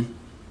 Mm-hmm.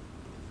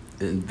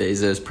 And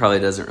Bezos probably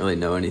doesn't really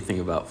know anything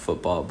about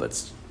football,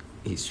 but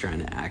he's trying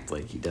to act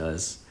like he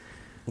does.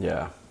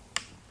 Yeah.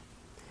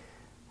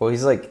 Well,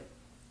 he's like,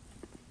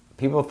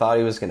 people thought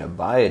he was going to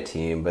buy a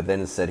team, but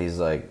then instead he's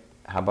like,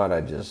 how about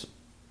I just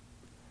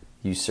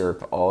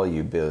usurp all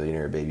you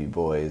billionaire baby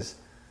boys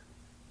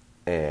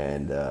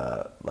and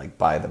like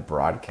buy the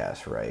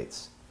broadcast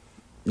rights.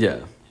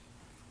 Yeah.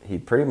 He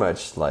pretty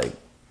much like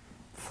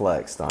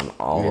flexed on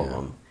all of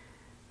them.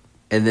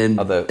 And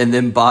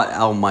then bought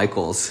Al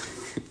Michaels.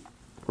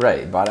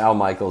 Right, he bought Al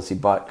Michaels, he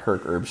bought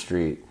Kirk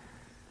Herbstreit.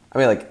 I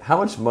mean, like, how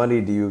much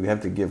money do you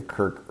have to give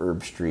Kirk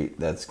Herbstreit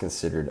that's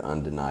considered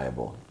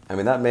undeniable? I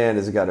mean, that man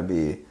has got to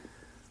be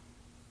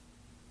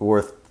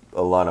worth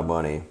a lot of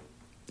money.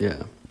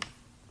 Yeah.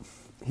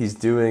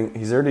 He's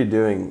already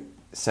doing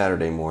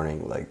Saturday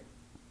morning, like,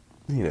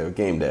 you know,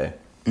 game day,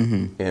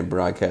 and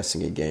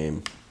broadcasting a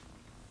game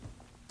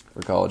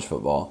for college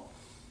football.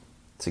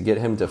 To get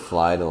him to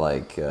fly to,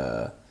 like,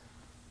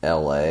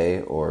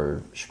 L.A.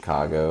 or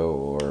Chicago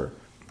or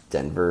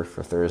Denver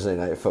for Thursday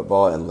night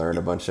football and learn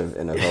a bunch of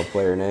NFL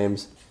player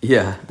names.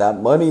 Yeah. That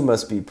money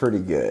must be pretty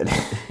good.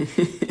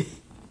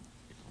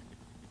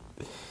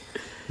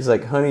 He's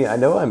like, honey, I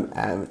know I'm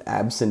an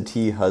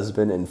absentee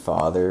husband and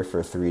father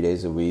for 3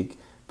 days a week,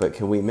 but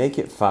can we make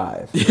it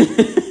 5?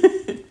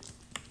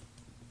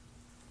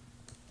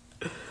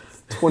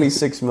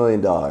 $26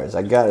 million.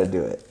 I gotta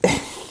do it.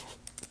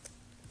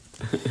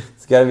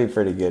 It's gotta be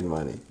pretty good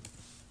money.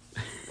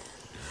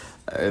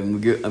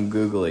 I'm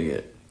Googling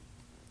it.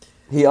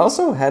 He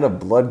also had a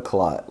blood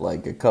clot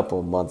like a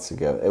couple months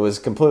ago. It was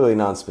completely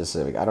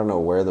non-specific. I don't know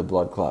where the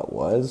blood clot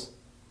was.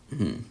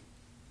 Mm-hmm.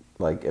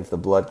 Like if the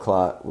blood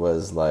clot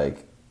was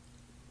like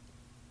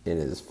in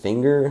his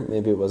finger,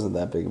 maybe it wasn't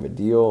that big of a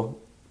deal.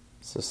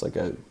 It's just like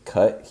a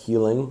cut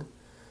healing.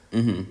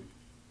 Mm-hmm.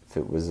 If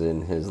it was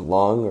in his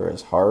lung or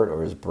his heart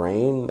or his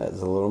brain, that's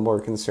a little more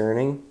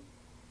concerning.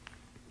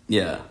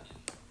 Yeah.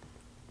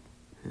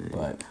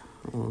 But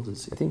how old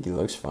is he? I think he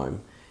looks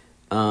fine.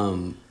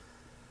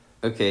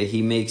 Okay,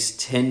 he makes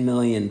 $10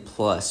 million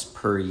plus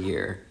per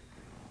year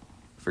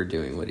for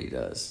doing what he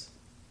does.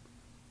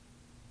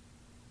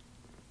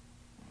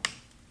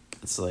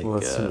 It's like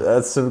Well,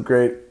 that's some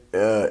great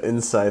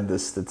inside the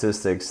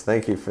statistics.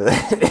 Thank you for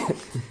that.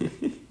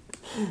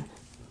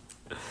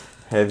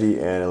 Heavy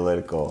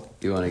analytical.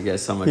 Do you want to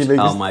guess how much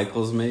Al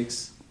Michaels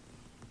makes?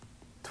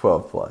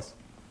 12 plus.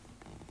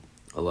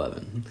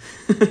 11.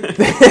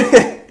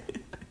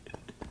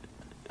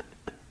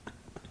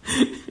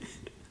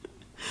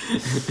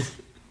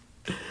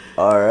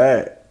 All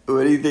right.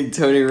 What do you think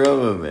Tony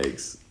Romo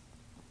makes?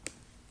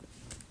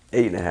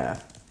 8.5.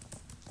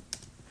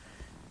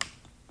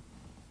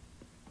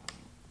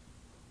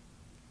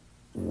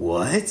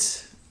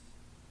 What?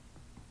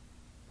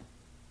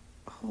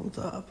 Hold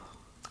up.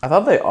 I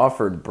thought they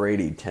offered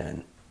Brady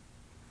 10.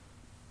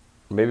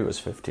 Maybe it was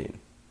 15.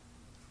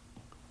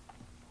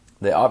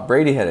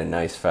 Brady had a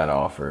nice fat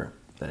offer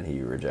that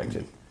he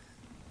rejected.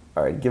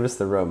 All right, give us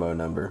the Romo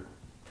number.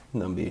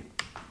 Numby.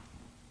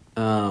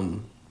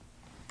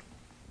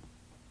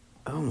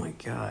 Oh my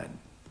God.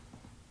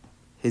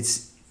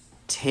 It's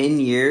 10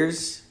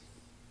 years.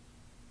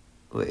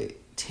 Wait,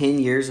 10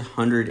 years,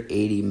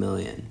 180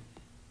 million.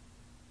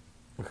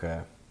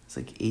 Okay. It's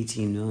like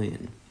 18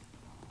 million.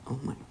 Oh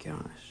my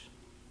gosh.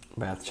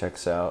 Math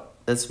checks out.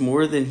 That's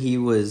more than he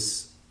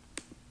was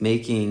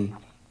making.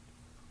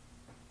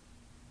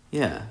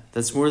 Yeah,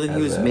 that's more than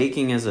he was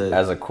making as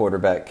a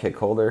quarterback kick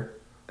holder.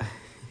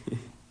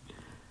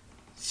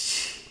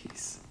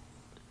 Jeez.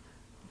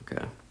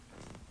 Okay.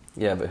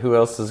 Yeah, but who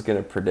else is going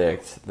to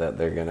predict that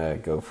they're going to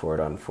go for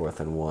it on 4th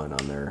and 1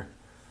 on their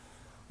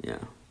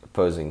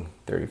opposing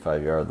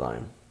 35-yard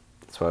line?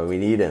 That's why we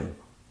need him.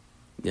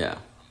 Yeah.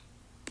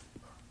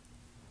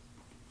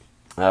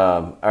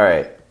 All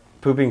right.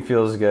 Pooping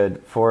feels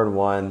good. 4 and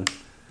 1.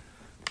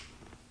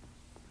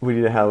 We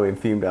need a Halloween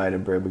themed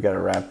item, Brad. We got to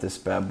wrap this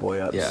bad boy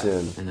up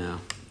soon. I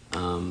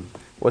know.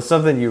 What's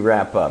something you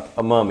wrap up?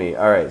 A mummy.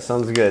 All right,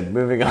 sounds good.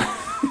 Moving on.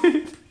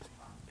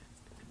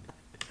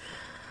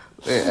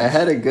 Wait, I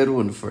had a good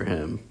one for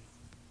him.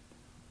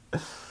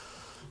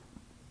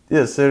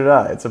 Yeah, so did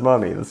I. It's a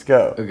mummy. Let's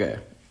go. Okay.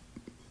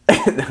 No,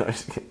 I'm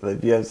just kidding.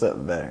 Like, you have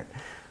something better.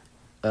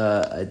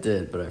 I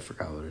did, but I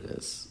forgot what it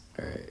is.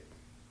 All right.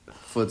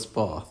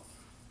 Footspaw.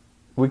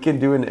 We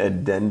can do an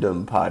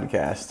addendum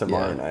podcast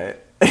tomorrow night.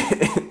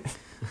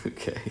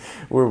 Okay.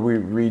 Where we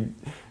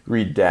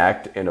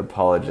redact and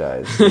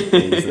apologize for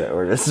things that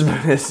were just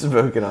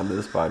spoken on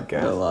this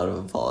podcast. A lot of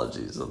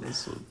apologies on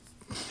this one.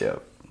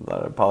 Yep. A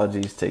lot of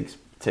apologies,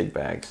 take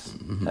backs,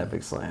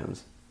 epic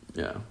slams.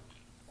 Yeah.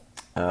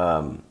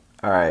 All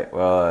right.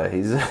 Well,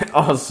 he's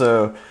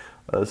also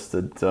just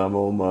a dumb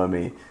old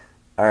mummy.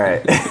 All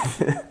right.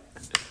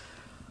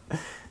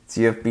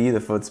 TFB, the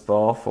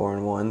Footsball, 4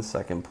 and 1,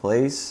 second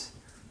place.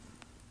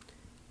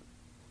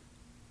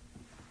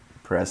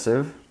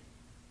 Impressive.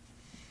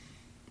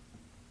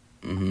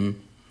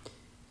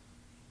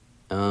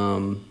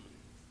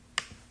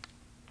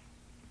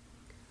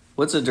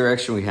 What's a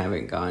direction we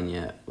haven't gone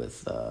yet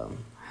with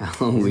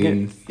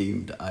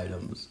Halloween-themed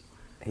items?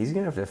 He's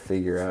going to have to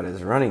figure out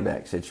his running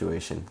back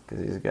situation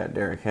because he's got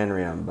Derrick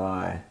Henry on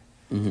bye.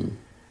 Mm-hmm.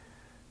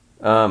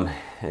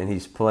 And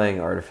he's playing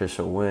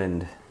artificial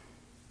wind.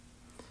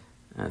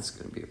 That's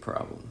going to be a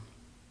problem.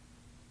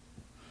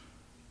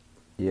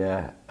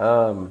 Yeah.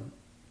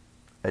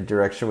 A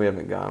direction we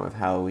haven't gone with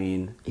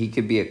Halloween. He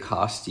could be a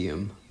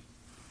costume.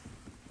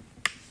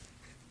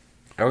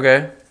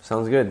 Okay.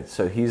 Sounds good.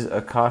 So he's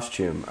a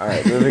costume. All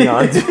right, moving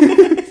on. Yep,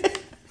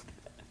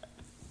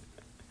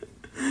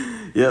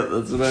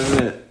 that's what I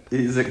meant.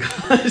 He's a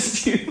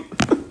costume.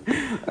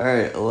 All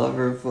right, a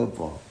lover of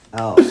football.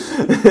 Out.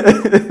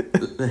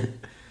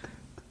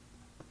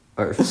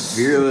 Our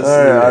fearless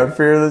leader. Our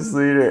fearless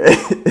leader.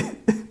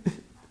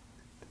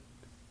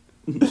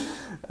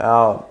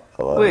 Al.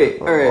 Wait,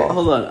 all right,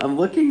 hold on. I'm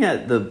looking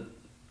at the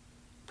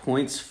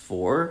points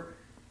for.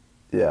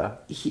 Yeah.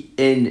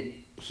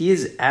 He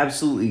is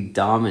absolutely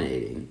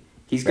dominating.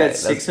 He's got Right,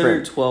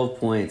 612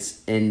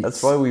 points, and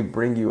that's why we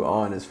bring you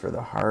on, is for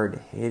the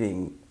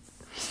hard-hitting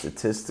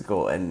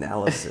statistical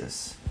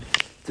analysis.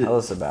 Tell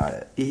us about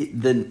it.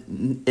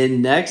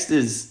 And next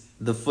is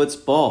the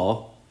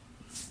Footsball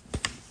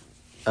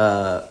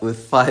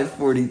with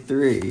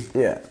 543.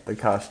 Yeah, the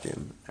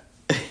costume.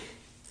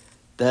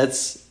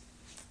 That's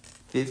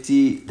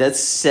 50. That's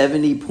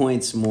 70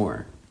 points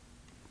more.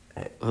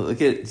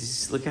 Look at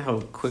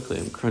how quickly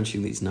I'm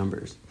crunching these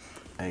numbers.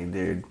 Hey,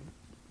 dude,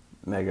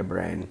 mega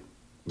brain.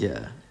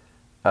 Yeah.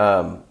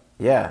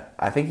 Yeah,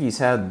 I think he's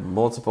had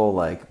multiple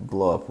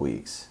blow up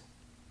weeks.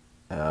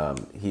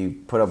 He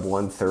put up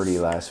 130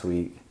 last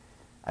week.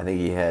 I think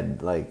he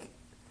had I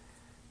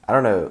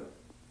don't know.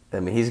 I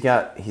mean, he's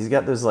got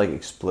those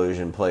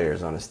explosion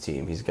players on his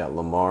team. He's got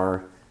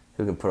Lamar,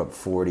 who can put up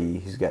 40.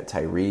 He's got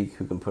Tyreek,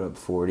 who can put up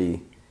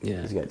 40.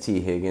 Yeah. He's got T.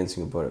 Higgins,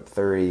 who can put up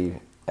 30.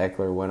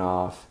 Eckler went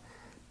off.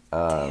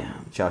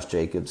 Josh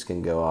Jacobs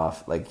can go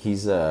off.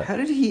 How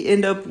did he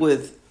end up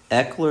with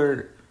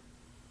Eckler,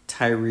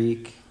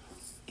 Tyreek,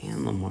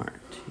 and Lamar?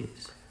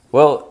 Jeez.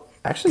 Well,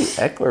 actually,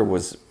 Eckler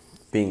was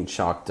being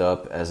chalked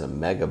up as a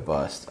mega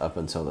bust up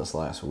until this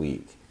last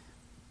week,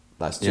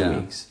 last 2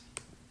 weeks.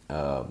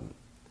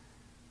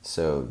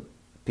 So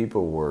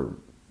people were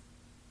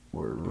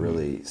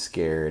really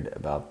scared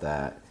about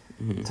that.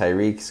 Mm-hmm.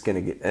 Tyreek's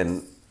gonna get,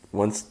 and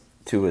once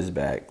Tua's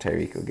back,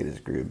 Tyreek will get his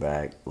groove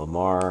back.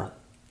 Lamar,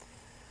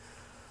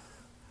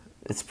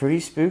 it's pretty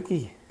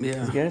spooky.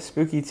 Yeah, he's got a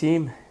spooky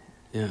team.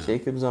 Yeah,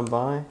 Jacobs on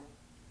bye.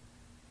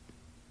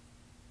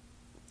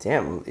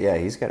 Damn, yeah,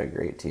 he's got a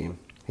great team.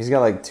 He's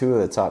got 2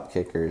 of the top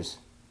kickers.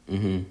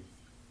 Mm-hmm.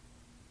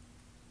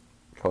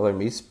 Color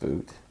me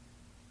spooked.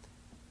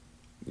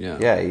 Yeah.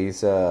 Yeah, he's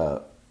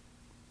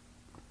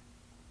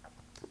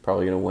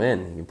probably gonna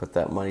win. You can put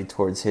that money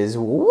towards his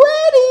wedding.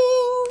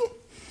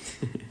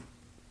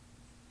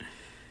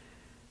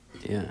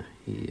 Yeah,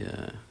 he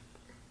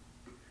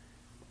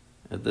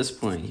at this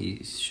point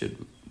he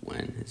should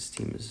win. His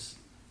team is.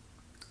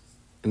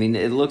 I mean,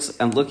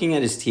 I'm looking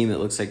at his team. It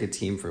looks like a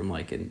team from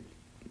an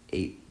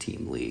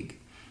 8-team league.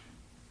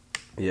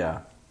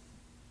 Yeah.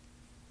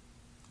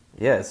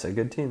 Yeah, it's a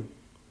good team.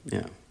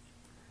 Yeah.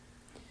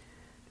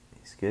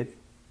 He's good.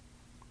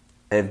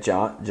 If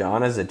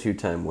John is a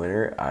 2-time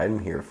winner, I'm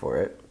here for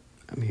it.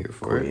 I'm here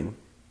for it.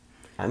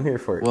 I'm here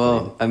for it.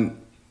 Well,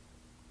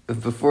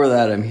 before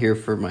that, I'm here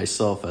for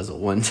myself as a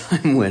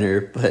 1-time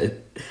winner,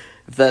 but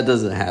if that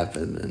doesn't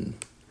happen,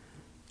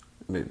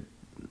 then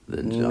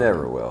John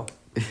never will.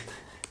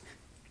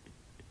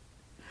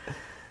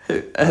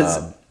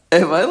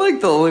 Am I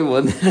the only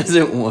one that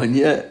hasn't won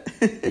yet?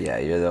 Yeah,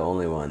 you're the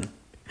only one.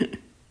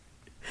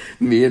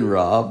 Me and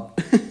Rob.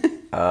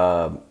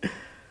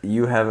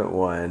 You haven't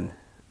won,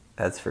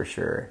 that's for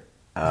sure.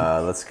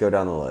 Let's go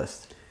down the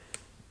list.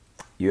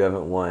 You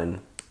haven't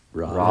won.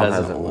 Rob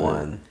hasn't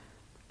won.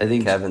 I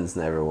think Kevin's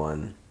never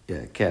won.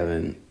 Yeah,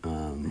 Kevin.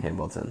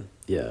 Hamilton.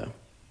 Yeah.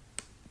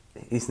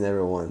 He's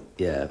never won.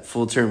 Yeah,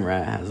 Full Term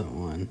Rat hasn't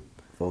won.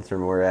 Full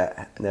Term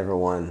Rat never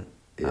won.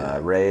 Yeah.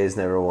 Ray's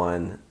never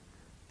won.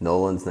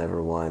 Nolan's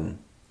never won.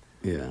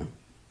 Yeah.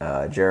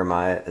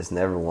 Jeremiah has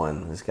never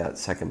won. He's got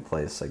second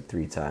place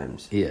 3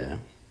 times. Yeah.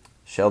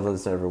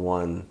 Sheldon's never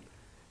won.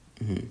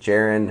 Mm-hmm.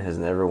 Jaron has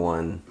never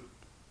won.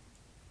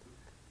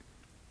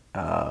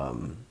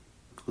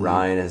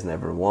 Ryan has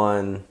never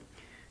won.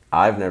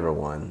 I've never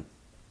won.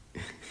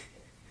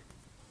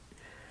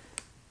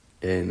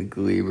 And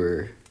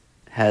Gleber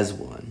has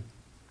won.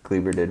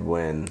 Gleber did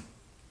win.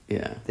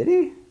 Yeah. Did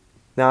he?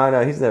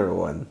 No, he's never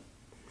won.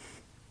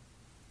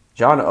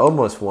 John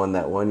almost won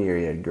that one year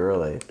he had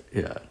Gurley.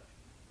 Yeah.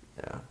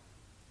 Yeah.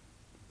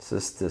 It's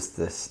just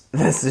this.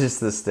 That's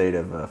just the state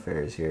of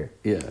affairs here.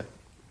 Yeah.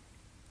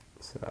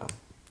 So,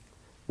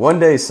 one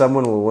day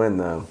someone will win,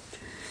 though.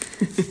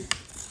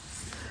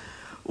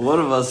 One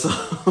of us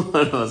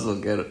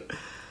will get it.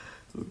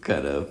 We'll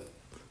kind of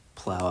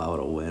plow out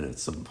a win at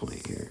some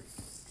point here.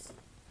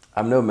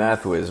 I'm no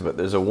math whiz, but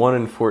there's a 1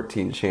 in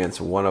 14 chance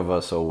one of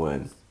us will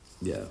win.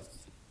 Yeah.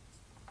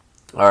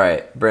 All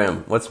right,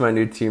 Brim, what's my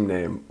new team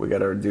name? We got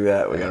to do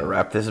that. We got to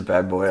wrap this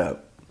bad boy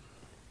up.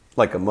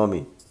 Like a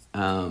mummy.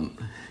 How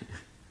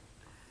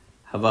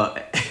about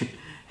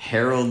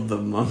Harold the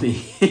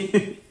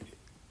Mummy?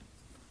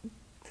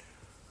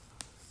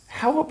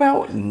 How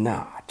about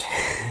not?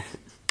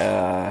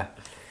 How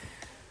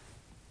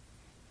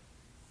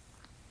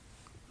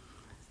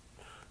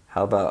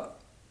about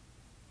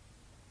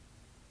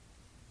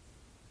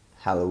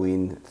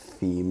Halloween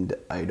themed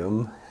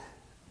item?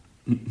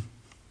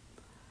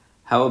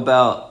 How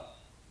about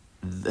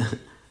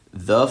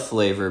the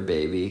Flavor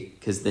Baby?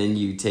 Because then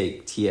you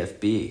take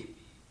TFB.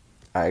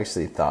 I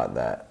actually thought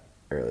that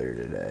earlier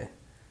today.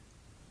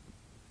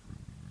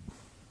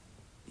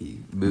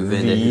 You move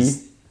into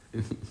his...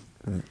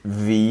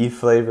 The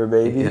Flavor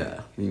Baby?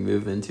 Yeah, you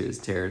move into his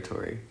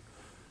territory.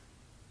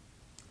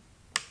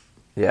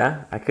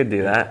 Yeah, I could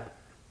do that.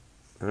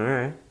 All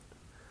right.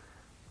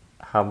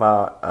 How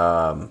about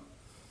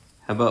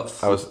How about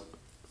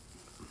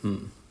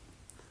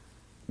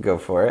go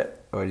for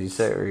it? What did you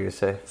say? What were you gonna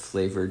say?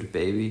 Flavored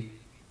Baby?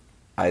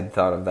 I'd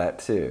thought of that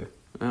too.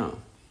 Oh.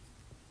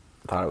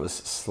 Thought it was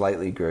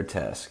slightly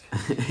grotesque.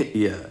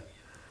 Yeah.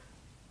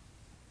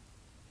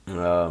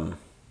 Yeah,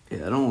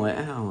 I don't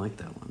like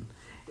that one.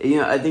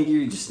 I think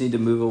you just need to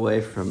move away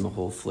from the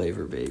whole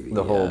Flavor Baby.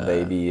 the whole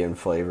baby and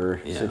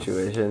flavor Yeah.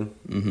 situation.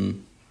 Mm-hmm.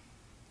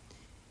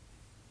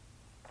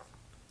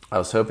 I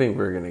was hoping we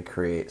were going to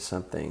create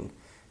something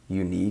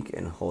unique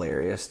and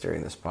hilarious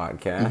during this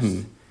podcast.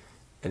 Mm-hmm.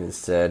 And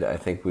instead, I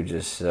think we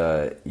just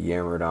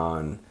yammered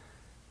on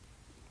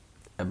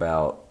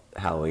about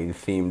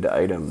Halloween-themed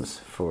items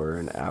for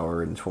an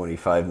hour and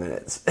 25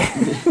 minutes.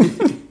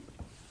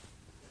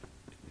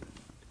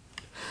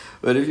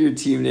 What if your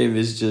team name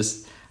is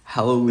just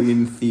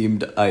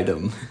Halloween-themed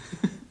item?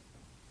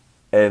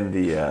 And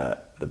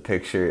the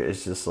picture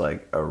is just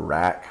like a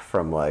rack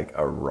from like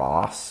a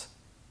Ross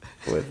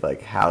with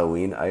like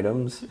Halloween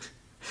items.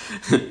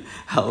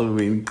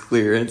 Halloween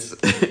clearance.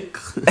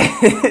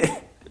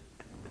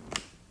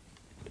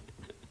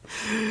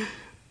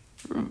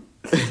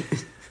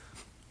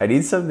 I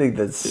need something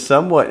that's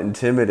somewhat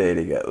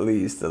intimidating, at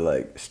least, to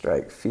like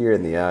strike fear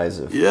in the eyes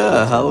of.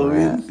 Yeah,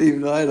 Halloween.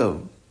 Halloween-themed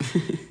item.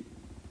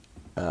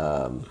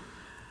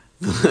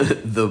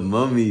 The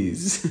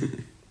mummies.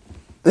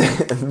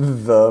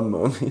 The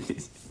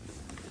mummies.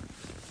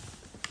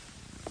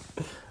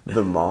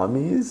 The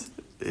mommies?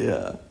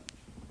 Yeah.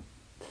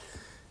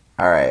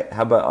 All right.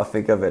 How about I'll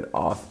think of it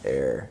off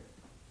air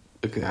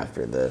Okay.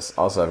 after this.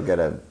 Also, I've got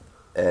to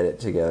edit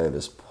together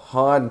this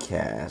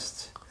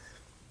podcast.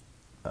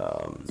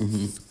 All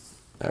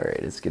right.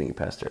 It's getting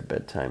past our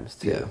bedtimes,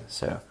 too. Yeah.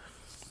 So,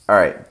 all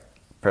right.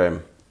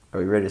 Prem, are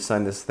we ready to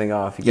sign this thing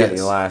off? You got any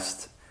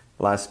Yes.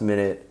 last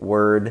minute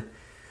words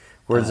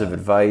of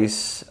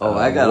advice?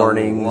 I got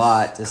warnings, a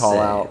lot to call say.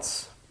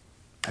 outs?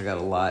 I got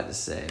a lot to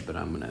say, but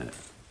I'm going to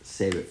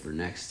save it for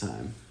next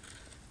time.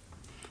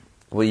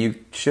 Well,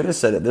 you should have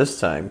said it this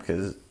time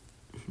because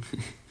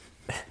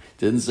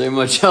Didn't say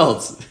much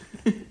else.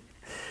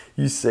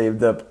 you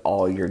saved up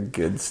all your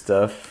good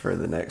stuff for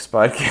the next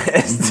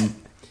podcast.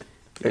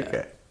 Yeah.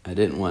 Okay. I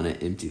didn't want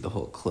to empty the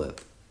whole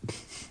clip.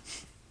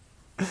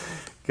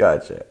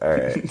 Gotcha. All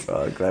right.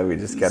 Well, I'm glad we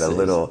just got a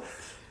little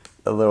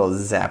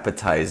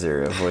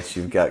zappetizer of what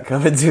you've got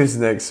coming to us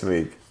next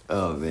week.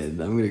 Oh, man.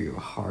 I'm going to go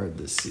hard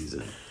this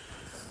season.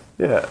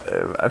 Yeah,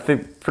 I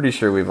think pretty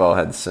sure we've all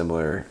had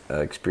similar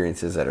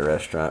experiences at a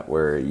restaurant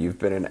where you've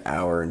been an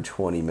hour and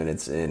 20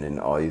 minutes in and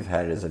all you've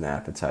had is an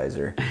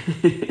appetizer.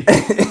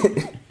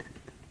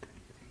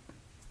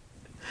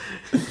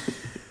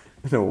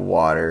 And a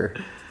water.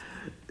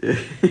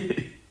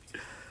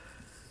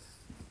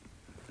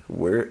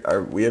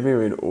 We haven't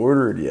even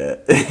ordered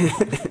yet.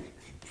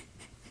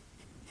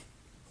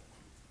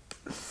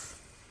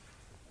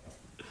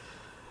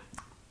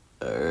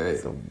 All right.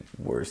 It's the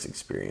worst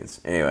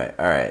experience. Anyway,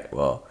 all right.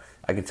 Well,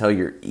 I can tell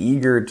you're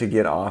eager to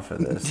get off of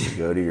this to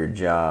go to your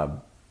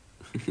job.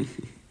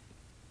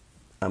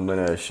 I'm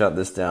going to shut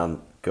this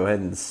down. Go ahead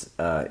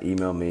and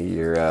email me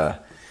your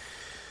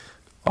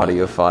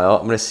audio file.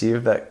 I'm going to see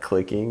if that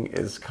clicking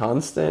is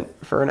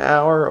constant for an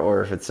hour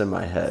or if it's in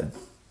my head.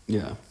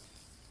 Yeah.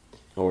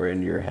 Or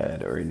in your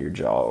head or in your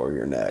jaw or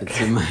your neck.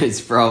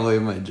 It's probably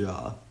in my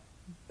jaw.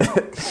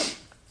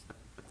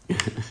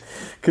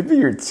 Could be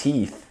your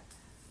teeth.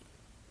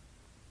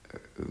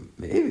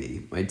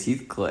 Maybe. My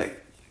teeth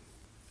click.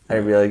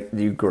 I'd be like,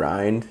 do you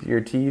grind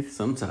your teeth?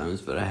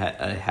 Sometimes, but I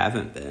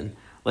haven't been.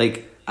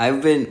 Like,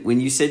 I've been,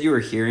 when you said you were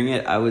hearing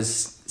it, I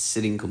was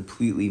sitting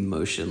completely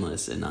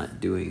motionless and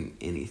not doing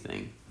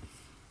anything.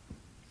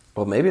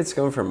 Well, maybe it's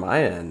going from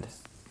my end.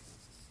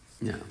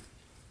 Yeah.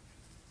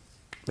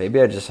 Maybe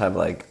I just have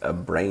like a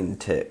brain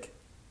tick.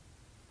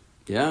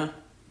 Yeah.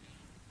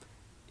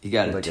 You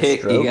got a Like a tick.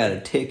 stroke? You got a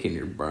tick in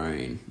your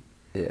brain.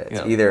 Yeah, it's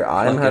Yeah, either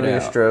I'm pluck it having a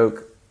out.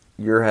 stroke,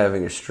 you're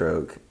having a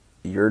stroke,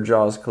 your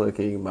jaw's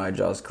clicking, my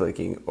jaw's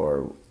clicking,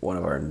 or one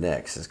of our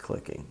necks is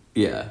clicking.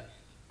 Yeah.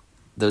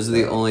 Those are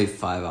the only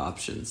 5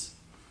 options.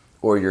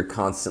 Or you're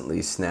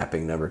constantly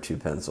snapping number 2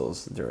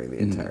 pencils during the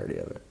entirety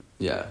of it.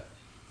 Yeah.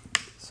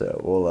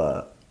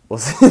 So we'll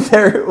sit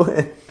there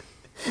when.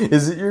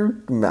 Is it your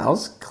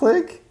mouse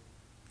click?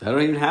 I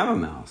don't even have a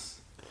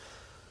mouse.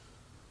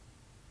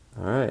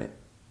 All right.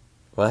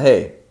 Well,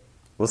 hey,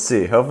 we'll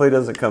see. Hopefully it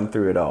doesn't come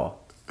through at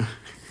all.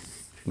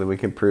 Then we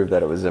can prove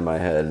that it was in my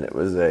head and it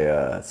was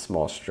a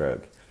small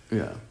stroke.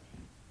 Yeah.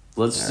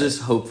 Let's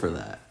just hope for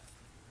that.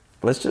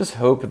 Let's just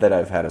hope that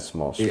I've had a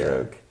small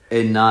stroke. Yeah.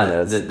 And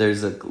not that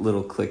there's a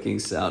little clicking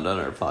sound on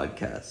our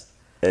podcast.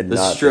 And the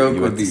not stroke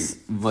would be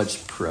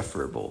much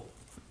preferable.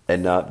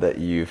 And not that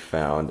you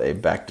found a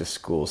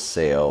back-to-school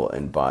sale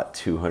and bought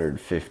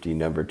 250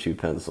 number 2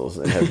 pencils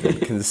and have been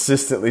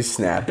consistently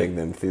snapping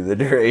them through the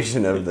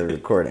duration of the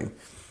recording.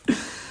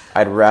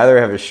 I'd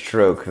rather have a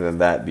stroke than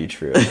that be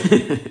true.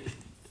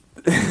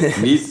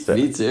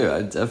 Me too.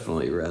 I'd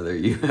definitely rather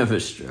you have a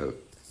stroke.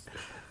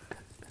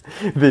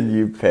 Then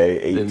you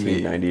pay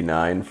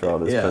 $18.99 for all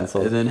those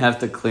pencils. And then have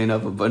to clean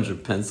up a bunch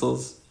of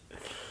pencils.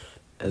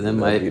 And then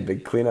that'd be a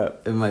big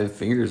cleanup. And my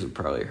fingers would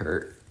probably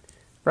hurt.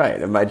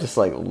 Right. And my just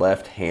like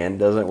left hand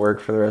doesn't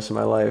work for the rest of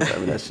my life. I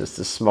mean, that's just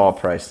a small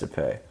price to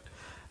pay.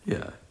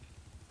 Yeah.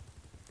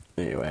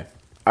 Anyway.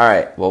 All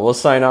right. Well, we'll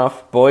sign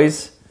off,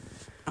 boys.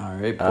 All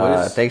right,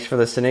 boys. Thanks for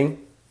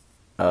listening.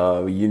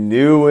 You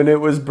knew when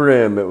it was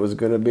Brim, it was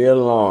going to be a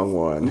long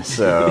one.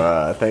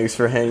 So thanks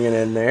for hanging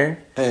in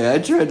there. Hey, I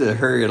tried to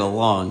hurry it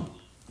along.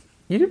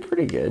 You did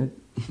pretty good.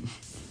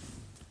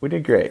 We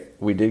did great.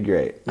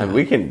 Yeah. And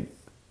we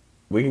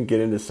can get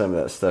into some of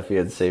that stuff you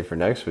had to say for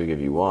next week if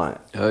you want.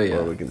 Oh, yeah.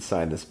 Or we can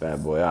sign this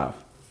bad boy off.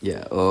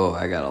 Yeah. Oh,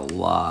 I got a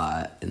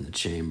lot in the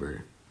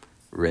chamber.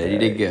 Ready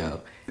to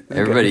go.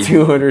 Everybody,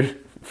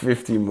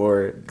 250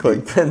 more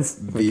click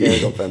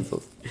mechanical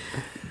pencils.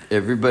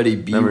 Everybody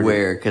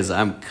beware, because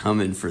I'm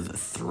coming for the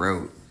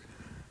throat.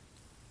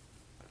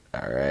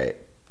 All right.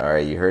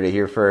 You heard it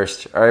here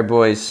first. All right,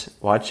 boys.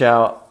 Watch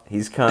out.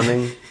 He's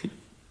coming.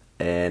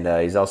 And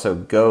he's also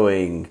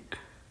going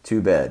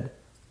to bed.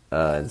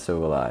 And so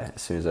will I,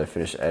 as soon as I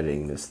finish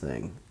editing this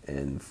thing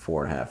in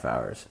 4.5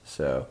 hours.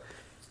 So.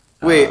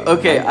 Wait,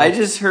 okay. I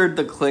just heard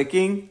the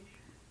clicking.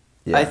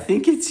 Yeah. I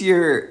think it's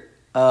your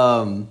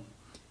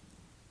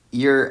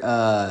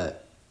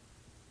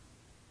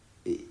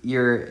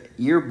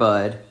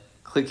earbud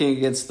clicking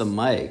against the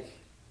mic.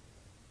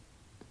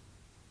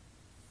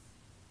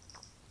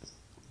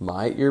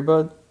 My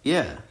earbud?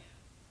 Yeah.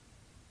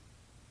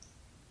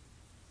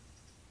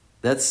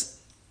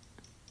 Is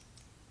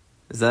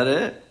that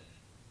it?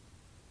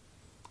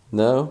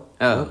 No.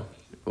 Oh.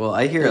 Well,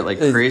 I hear it like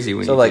crazy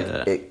when you do that. So,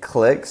 like, it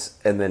clicks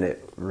and then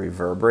it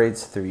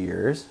reverberates through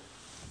yours.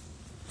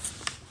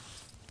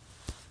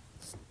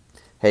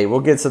 Hey, we'll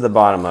get to the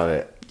bottom of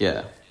it.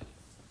 Yeah.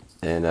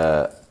 And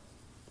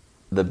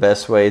the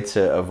best way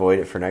to avoid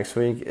it for next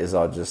week is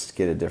I'll just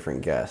get a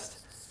different guest.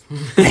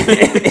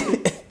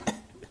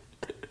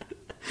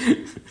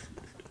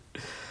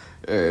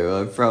 All right,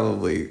 well, I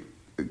probably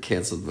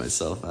canceled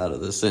myself out of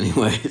this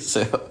anyway,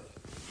 so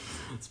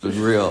it's been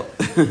real.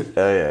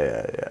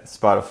 Yeah.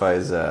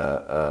 Spotify's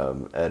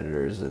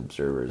editors and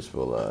observers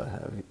will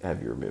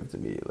have you removed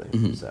immediately.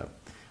 Mm-hmm. So,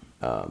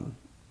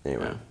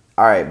 anyway. Yeah.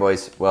 All right,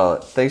 boys.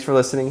 Well, thanks for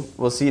listening.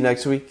 We'll see you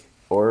next week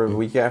or a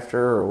week after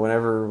or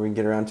whenever we can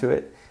get around to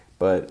it.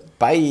 But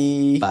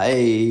bye.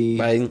 Bye.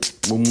 Bye.